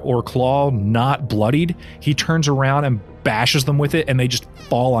 spear or claw not bloodied. He turns around and bashes them with it, and they just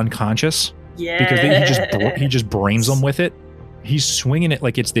fall unconscious. Yeah, because he just brains them with it. He's swinging it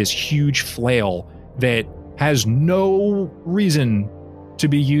like it's this huge flail that has no reason to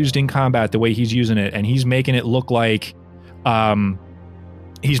be used in combat the way he's using it, and he's making it look like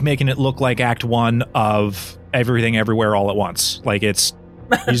Act 1 of Everything Everywhere All at Once. Like he's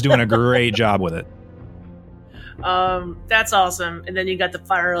doing a great job with it. That's awesome. And then you got the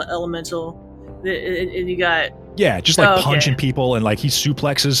fire elemental, and you got just like punching people, and like he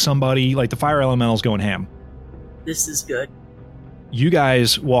suplexes somebody. Like the fire elemental's going ham. This is good. You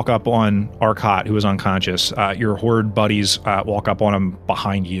guys walk up on Arcot, who is unconscious. Your horde buddies walk up on him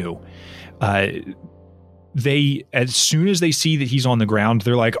behind you. They, as soon as they see that he's on the ground,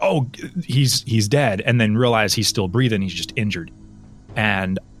 they're like, "Oh, he's dead," and then realize he's still breathing. He's just injured.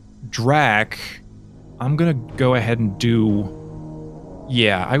 And Drac, I'm gonna go ahead and do.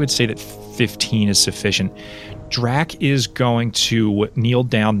 Yeah, I would say that 15 is sufficient. Drac is going to kneel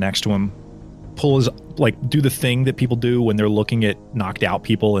down next to him, pull his do the thing that people do when they're looking at knocked out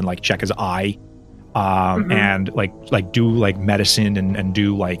people and like check his eye. And like do like medicine and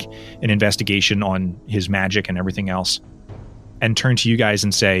do like an investigation on his magic and everything else, and turn to you guys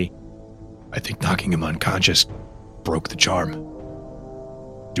and say, "I think knocking him unconscious broke the charm.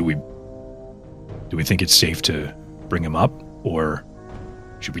 Do we think it's safe to bring him up, or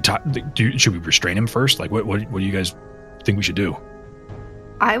should we restrain him first? Like what do you guys think we should do?"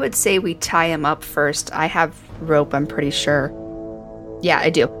 I would say we tie him up first. I have rope, I'm pretty sure. Yeah, I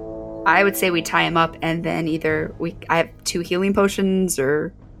do. I would say we tie him up, and then I have 2 healing potions,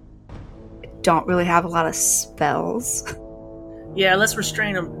 or don't really have a lot of spells. Yeah, let's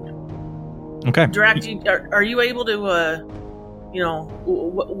restrain him. Okay. Drac, are you able to,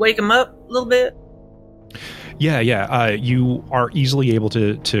 wake him up a little bit? Yeah. You are easily able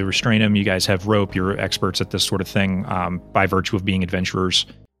to restrain him. You guys have rope. You're experts at this sort of thing by virtue of being adventurers.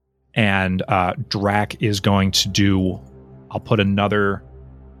 And Drac is going to do I'll put another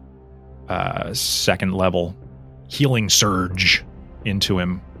second level healing surge into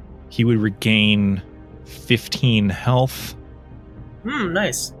him. He would regain 15 health.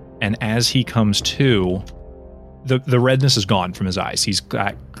 Nice. And as he comes to, the redness is gone from his eyes. He's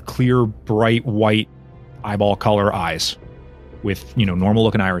got clear, bright, white, eyeball color eyes with, normal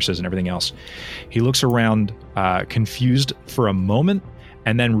looking irises and everything else. He looks around, confused for a moment,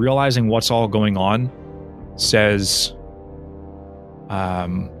 and then realizing what's all going on, says,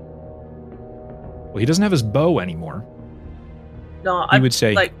 well, he doesn't have his bow anymore. No, He would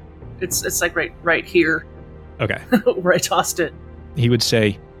say, like it's like right here. okay. Where I tossed it. He would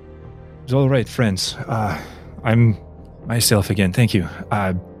say, it's all right, friends. I'm myself again. Thank you.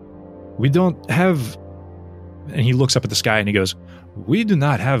 We don't have... And he looks up at the sky and he goes, we do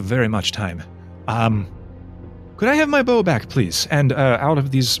not have very much time. Could I have my bow back, please? And out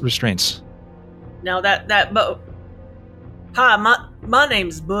of these restraints. Now that bow. Hi, my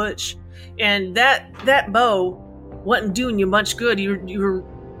name's Butch, and that bow wasn't doing you much good. You were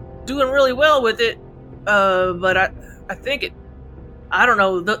doing really well with it, but I think it. I don't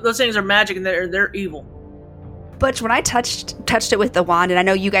know. Those things are magic and they're evil. Butch, when I touched it with the wand, and I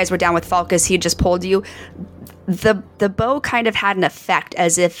know you guys were down with Falcus, he just pulled you. The bow kind of had an effect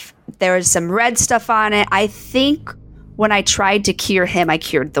as if there was some red stuff on it. I think when I tried to cure him, I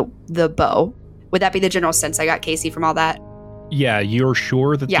cured the bow. Would that be the general sense I got, Casey, from all that? Yeah, you're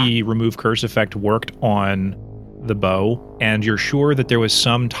sure that the remove curse effect worked on the bow, and you're sure that there was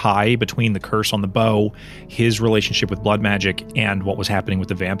some tie between the curse on the bow, his relationship with blood magic, and what was happening with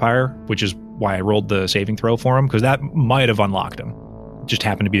the vampire, which is why I rolled the saving throw for him, because that might have unlocked him. It just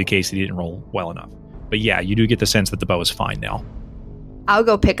happened to be the case that he didn't roll well enough. But yeah, you do get the sense that the bow is fine now. I'll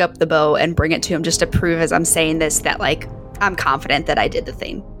go pick up the bow and bring it to him just to prove as I'm saying this that, like, I'm confident that I did the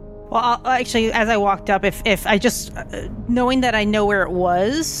thing. Well, actually, as I walked up, if I just, knowing that I know where it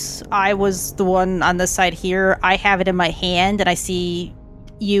was, I was the one on this side here. I have it in my hand, and I see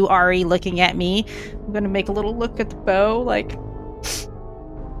you, Ari, looking at me. I'm going to make a little look at the bow, like,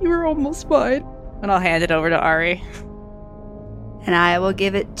 you were almost mine. And I'll hand it over to Ari. And I will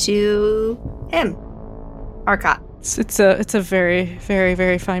give it to him, Arcot. It's a very, very,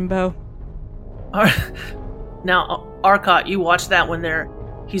 very fine bow. Now, Arcot, you watch that one there.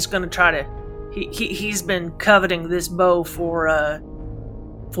 He's gonna try to. He's been coveting this bow for a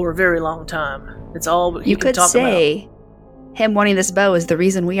very long time. It's all he you can could talk say him wanting this bow is the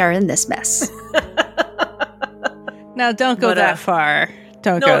reason we are in this mess. Now, don't go that far.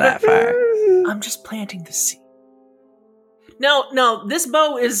 Don't go that far. I'm just planting the seed. No, this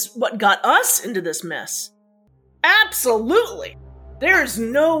bow is what got us into this mess. Absolutely. There's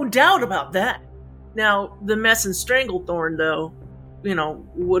no doubt about that. Now, the mess in Stranglethorn, though,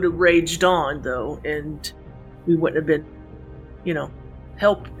 would have raged on, though, and we wouldn't have been,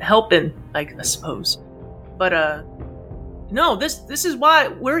 helping, I suppose. But, no, this is why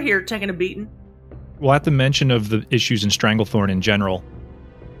we're here taking a beating. Well, at the mention of the issues in Stranglethorn in general,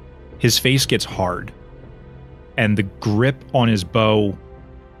 his face gets hard, and the grip on his bow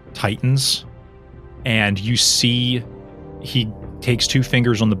tightens, and you see he takes 2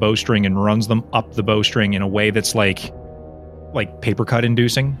 fingers on the bowstring and runs them up the bowstring in a way that's like paper cut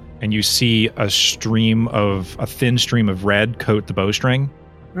inducing, and you see a thin stream of red coat the bowstring,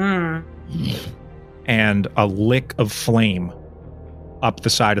 and a lick of flame up the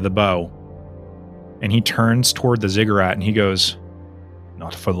side of the bow. And he turns toward the ziggurat and he goes,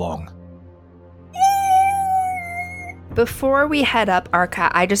 "Not for long." Before we head up,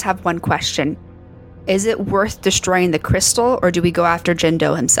 Arcot, I just have one question. Is it worth destroying the crystal, or do we go after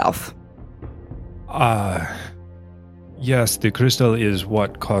Jindo himself? Yes, the crystal is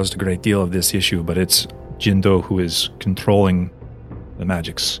what caused a great deal of this issue, but it's Jindo who is controlling the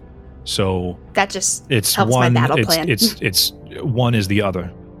magics. So that just it's helps one, my battle plan. It's one is the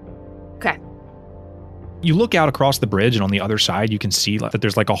other. Okay. You look out across the bridge, and on the other side, you can see that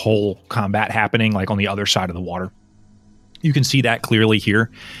there's a whole combat happening, on the other side of the water. You can see that clearly here.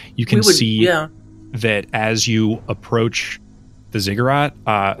 You can see that as you approach the ziggurat,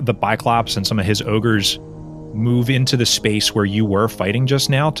 the Biclops and some of his ogres move into the space where you were fighting just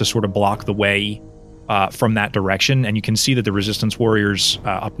now to sort of block the way from that direction. And you can see that the resistance warriors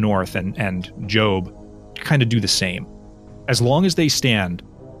up north and Job kind of do the same. As long as they stand,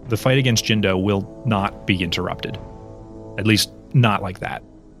 the fight against Jindo will not be interrupted. At least not like that.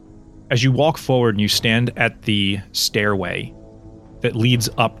 As you walk forward and you stand at the stairway that leads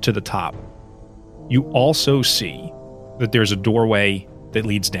up to the top, you also see that there's a doorway that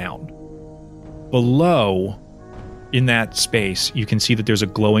leads down. Below, in that space, you can see that there's a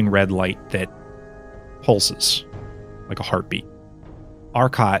glowing red light that pulses like a heartbeat.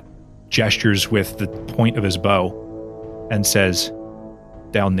 Arcot gestures with the point of his bow and says,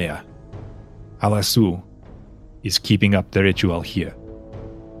 "Down there, Halasu is keeping up the ritual here.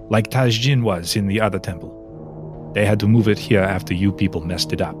 Like Tajin was in the other temple. They had to move it here after you people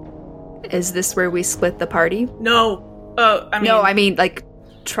messed it up." Is this where we split the party? No. I mean like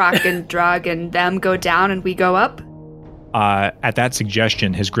Trock and Drug and them go down and we go up? At that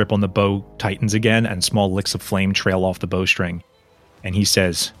suggestion, his grip on the bow tightens again and small licks of flame trail off the bowstring. And he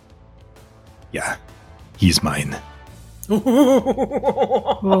says, "Yeah, he's mine."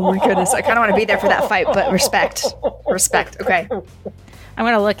 Oh my goodness. I kind of want to be there for that fight, but respect. Respect. Okay. I'm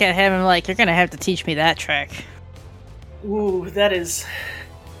gonna look at him and like, you're gonna have to teach me that trick. Ooh, that is...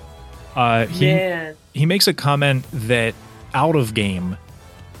 Man. He makes a comment that out of game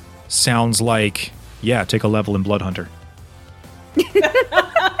sounds like, yeah, take a level in Blood Hunter.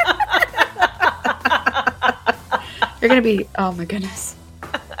 You're going to be... Oh my goodness.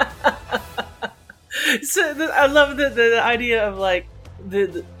 So I love the idea of like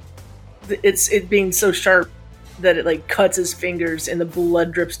it being so sharp that it like cuts his fingers and the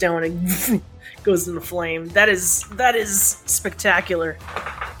blood drips down and goes in the flame. That is spectacular.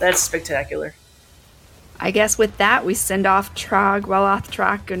 That's spectacular. I guess with that, we send off Trog, Weloth,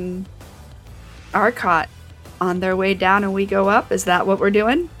 Trock, and Arcot on their way down and we go up. Is that what we're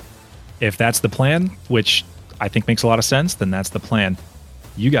doing? If that's the plan, which I think makes a lot of sense, then that's the plan.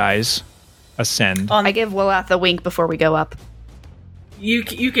 You guys ascend. I give Weloth a wink before we go up. You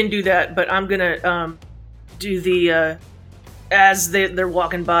can do that, but I'm gonna do the as they're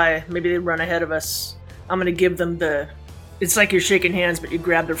walking by. Maybe they run ahead of us. I'm gonna give them the. It's like you're shaking hands, but you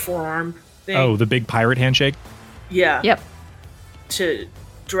grab their forearm thing. Oh, the big pirate handshake? Yeah. Yep. To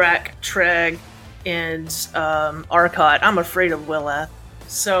Drac, Treg, and Arcot. I'm afraid of Weloth.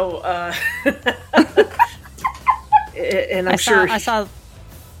 So, and I'm sure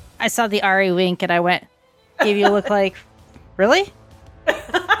I saw the Ari wink and I went, gave you a look like, really?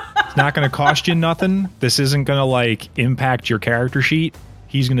 It's not going to cost you nothing. This isn't going to like impact your character sheet.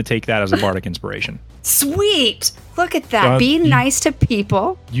 He's going to take that as a bardic inspiration. Sweet! Look at that. Being nice to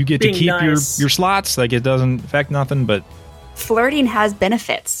people. You get to keep nice. your slots. Like it doesn't affect nothing, but Flirting has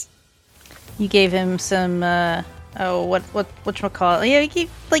benefits. You gave him some, whatchamacallit? Yeah, you keep,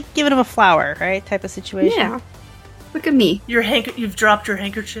 like, giving him a flower, right? Type of situation. Yeah. Look at me. You've dropped your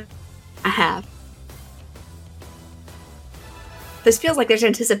handkerchief. I have. This feels like there's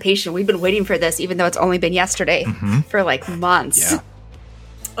anticipation. We've been waiting for this, even though it's only been yesterday, for like months. yeah.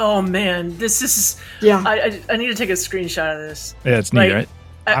 Oh man, this is. Yeah. I need to take a screenshot of this. Yeah, it's neat, Like, right?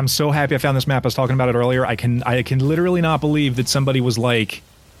 I'm so happy I found this map. I was talking about it earlier. I can literally not believe that somebody was like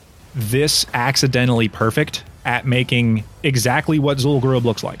this accidentally perfect at making exactly what Zul'Gurub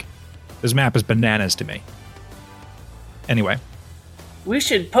looks like. This map is bananas to me. Anyway, We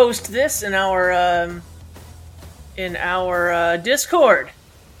should post this in our Discord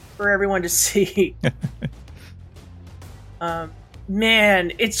for everyone to see.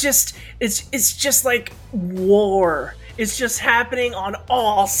 Man, it's just like war. It's just happening on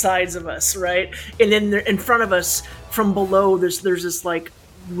all sides of us, right? And then in front of us, from below, there's this like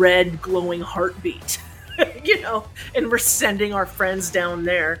red glowing heartbeat, you know. And we're sending our friends down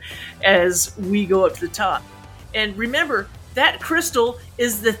there as we go up to the top. And remember, that crystal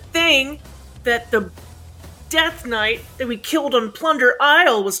is the thing that the Death Knight that we killed on Plunder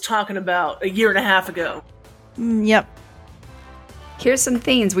Isle was talking about a year and a half ago. Yep. Here's some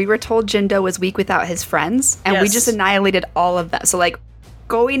things. We were told Jindo was weak without his friends, and we Yes. just annihilated all of them. So, like,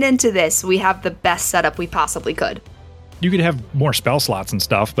 going into this, we have the best setup we possibly could. you could have more spell slots and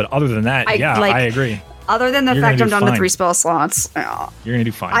stuff, but other than that, I agree. Other than the You're fact gonna I'm do down to fine. 3 spell slots. You're gonna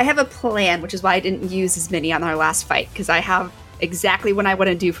do fine. I have a plan, which is why I didn't use as many on our last fight, because I have exactly what I want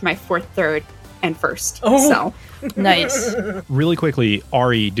to do for my 4th, 3rd, and 1st. Oh. So, Nice. Really quickly,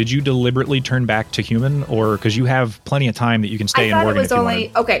 Ari, did you deliberately turn back to human, or because you have plenty of time that you can stay I in thought it Morgan was if you only...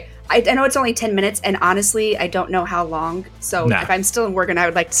 wanted? Okay, I know it's only 10 minutes, and honestly, I don't know how long. So, Nah. if I'm still in Morgan, I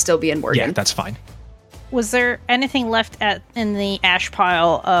would like to still be in Morgan. Yeah, that's fine. Was there anything left in the ash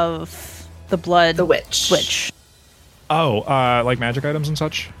pile of the blood? The witch. Witch. Oh, like magic items and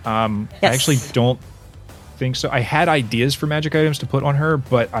such? I Yes. actually don't think so. I had ideas for magic items to put on her,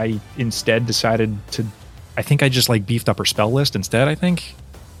 but I instead decided to... I think I just like beefed up her spell list instead, I think.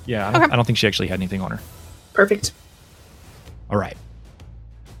 Yeah, I don't think she actually had anything on her. Perfect. All right.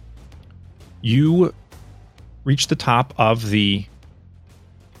 You reach the top of the...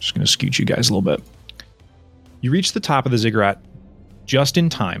 Just going to scoot you guys a little bit. You reach the top of the ziggurat just in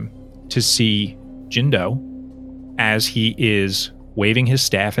time to see Jindo as he is waving his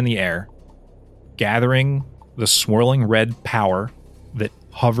staff in the air, gathering the swirling red power that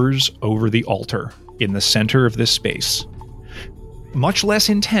hovers over the altar in the center of this space. Much less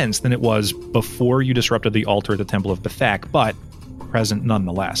intense than it was before you disrupted the altar at the Temple of Bethak, but present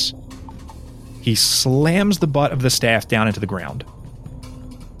nonetheless. He slams the butt of the staff down into the ground.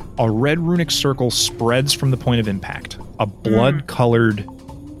 A red runic circle spreads from the point of impact, a blood-colored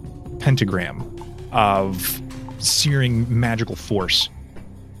pentagram of searing magical force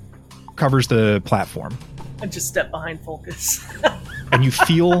covers the platform. I just step behind Fulcus. And you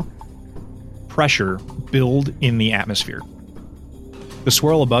feel pressure build in the atmosphere. The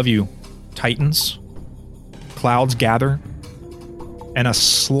swirl above you tightens, clouds gather, and a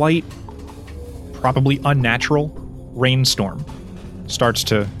slight, probably unnatural, rainstorm starts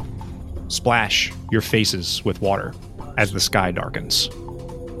to splash your faces with water as the sky darkens.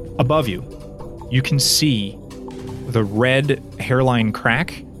 Above you, you can see the red hairline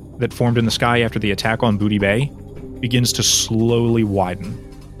crack that formed in the sky after the attack on Booty Bay begins to slowly widen,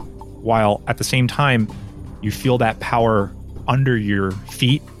 while at the same time, you feel that power under your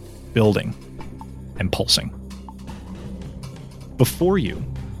feet building and pulsing. Before you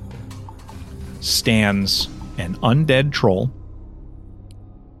stands an undead troll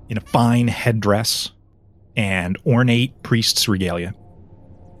in a fine headdress and ornate priest's regalia.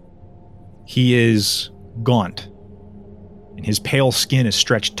 He is gaunt, and his pale skin is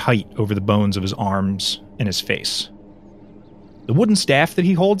stretched tight over the bones of his arms and his face. The wooden staff that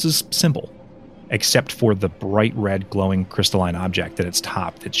he holds is simple, except for the bright red glowing crystalline object at its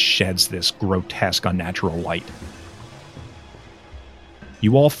top that sheds this grotesque unnatural light.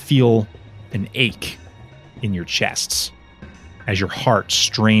 You all feel an ache in your chests as your heart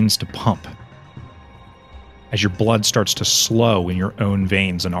strains to pump, as your blood starts to slow in your own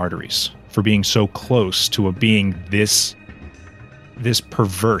veins and arteries for being so close to a being this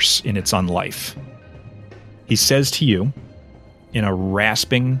perverse in its unlife. He says to you in a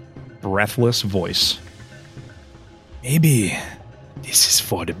rasping, breathless voice, "Maybe this is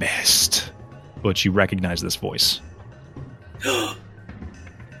for the best." But you recognize this voice.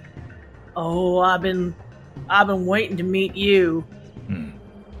 Oh, I've been waiting to meet you.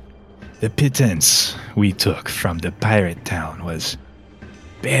 The pittance we took from the pirate town was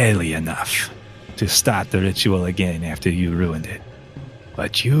barely enough to start the ritual again after you ruined it.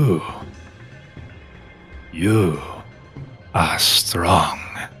 But you are strong.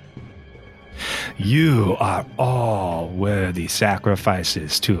 You are all worthy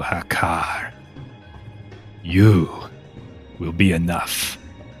sacrifices to Hakar. You will be enough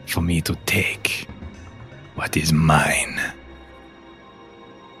for me to take what is mine.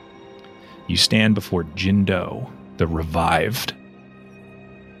 You stand before Jindo, the revived.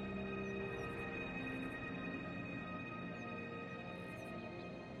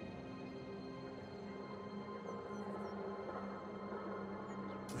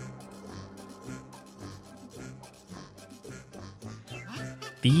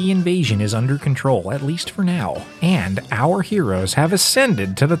 The invasion is under control, at least for now, and our heroes have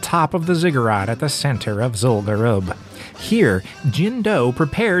ascended to the top of the ziggurat at the center of Zul'Gurub. Here, Jindo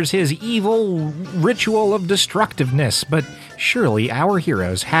prepares his evil ritual of destructiveness, but surely our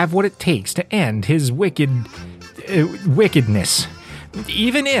heroes have what it takes to end his wickedness,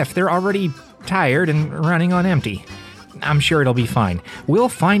 even if they're already tired and running on empty. I'm sure it'll be fine. We'll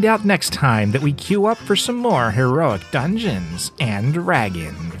find out next time that we queue up for some more heroic Dungeons and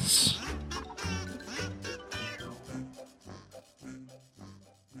Dragons.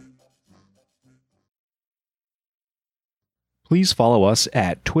 Please follow us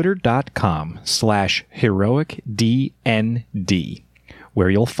at twitter.com/heroicdnd, where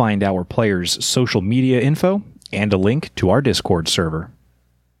you'll find our players' social media info and a link to our Discord server.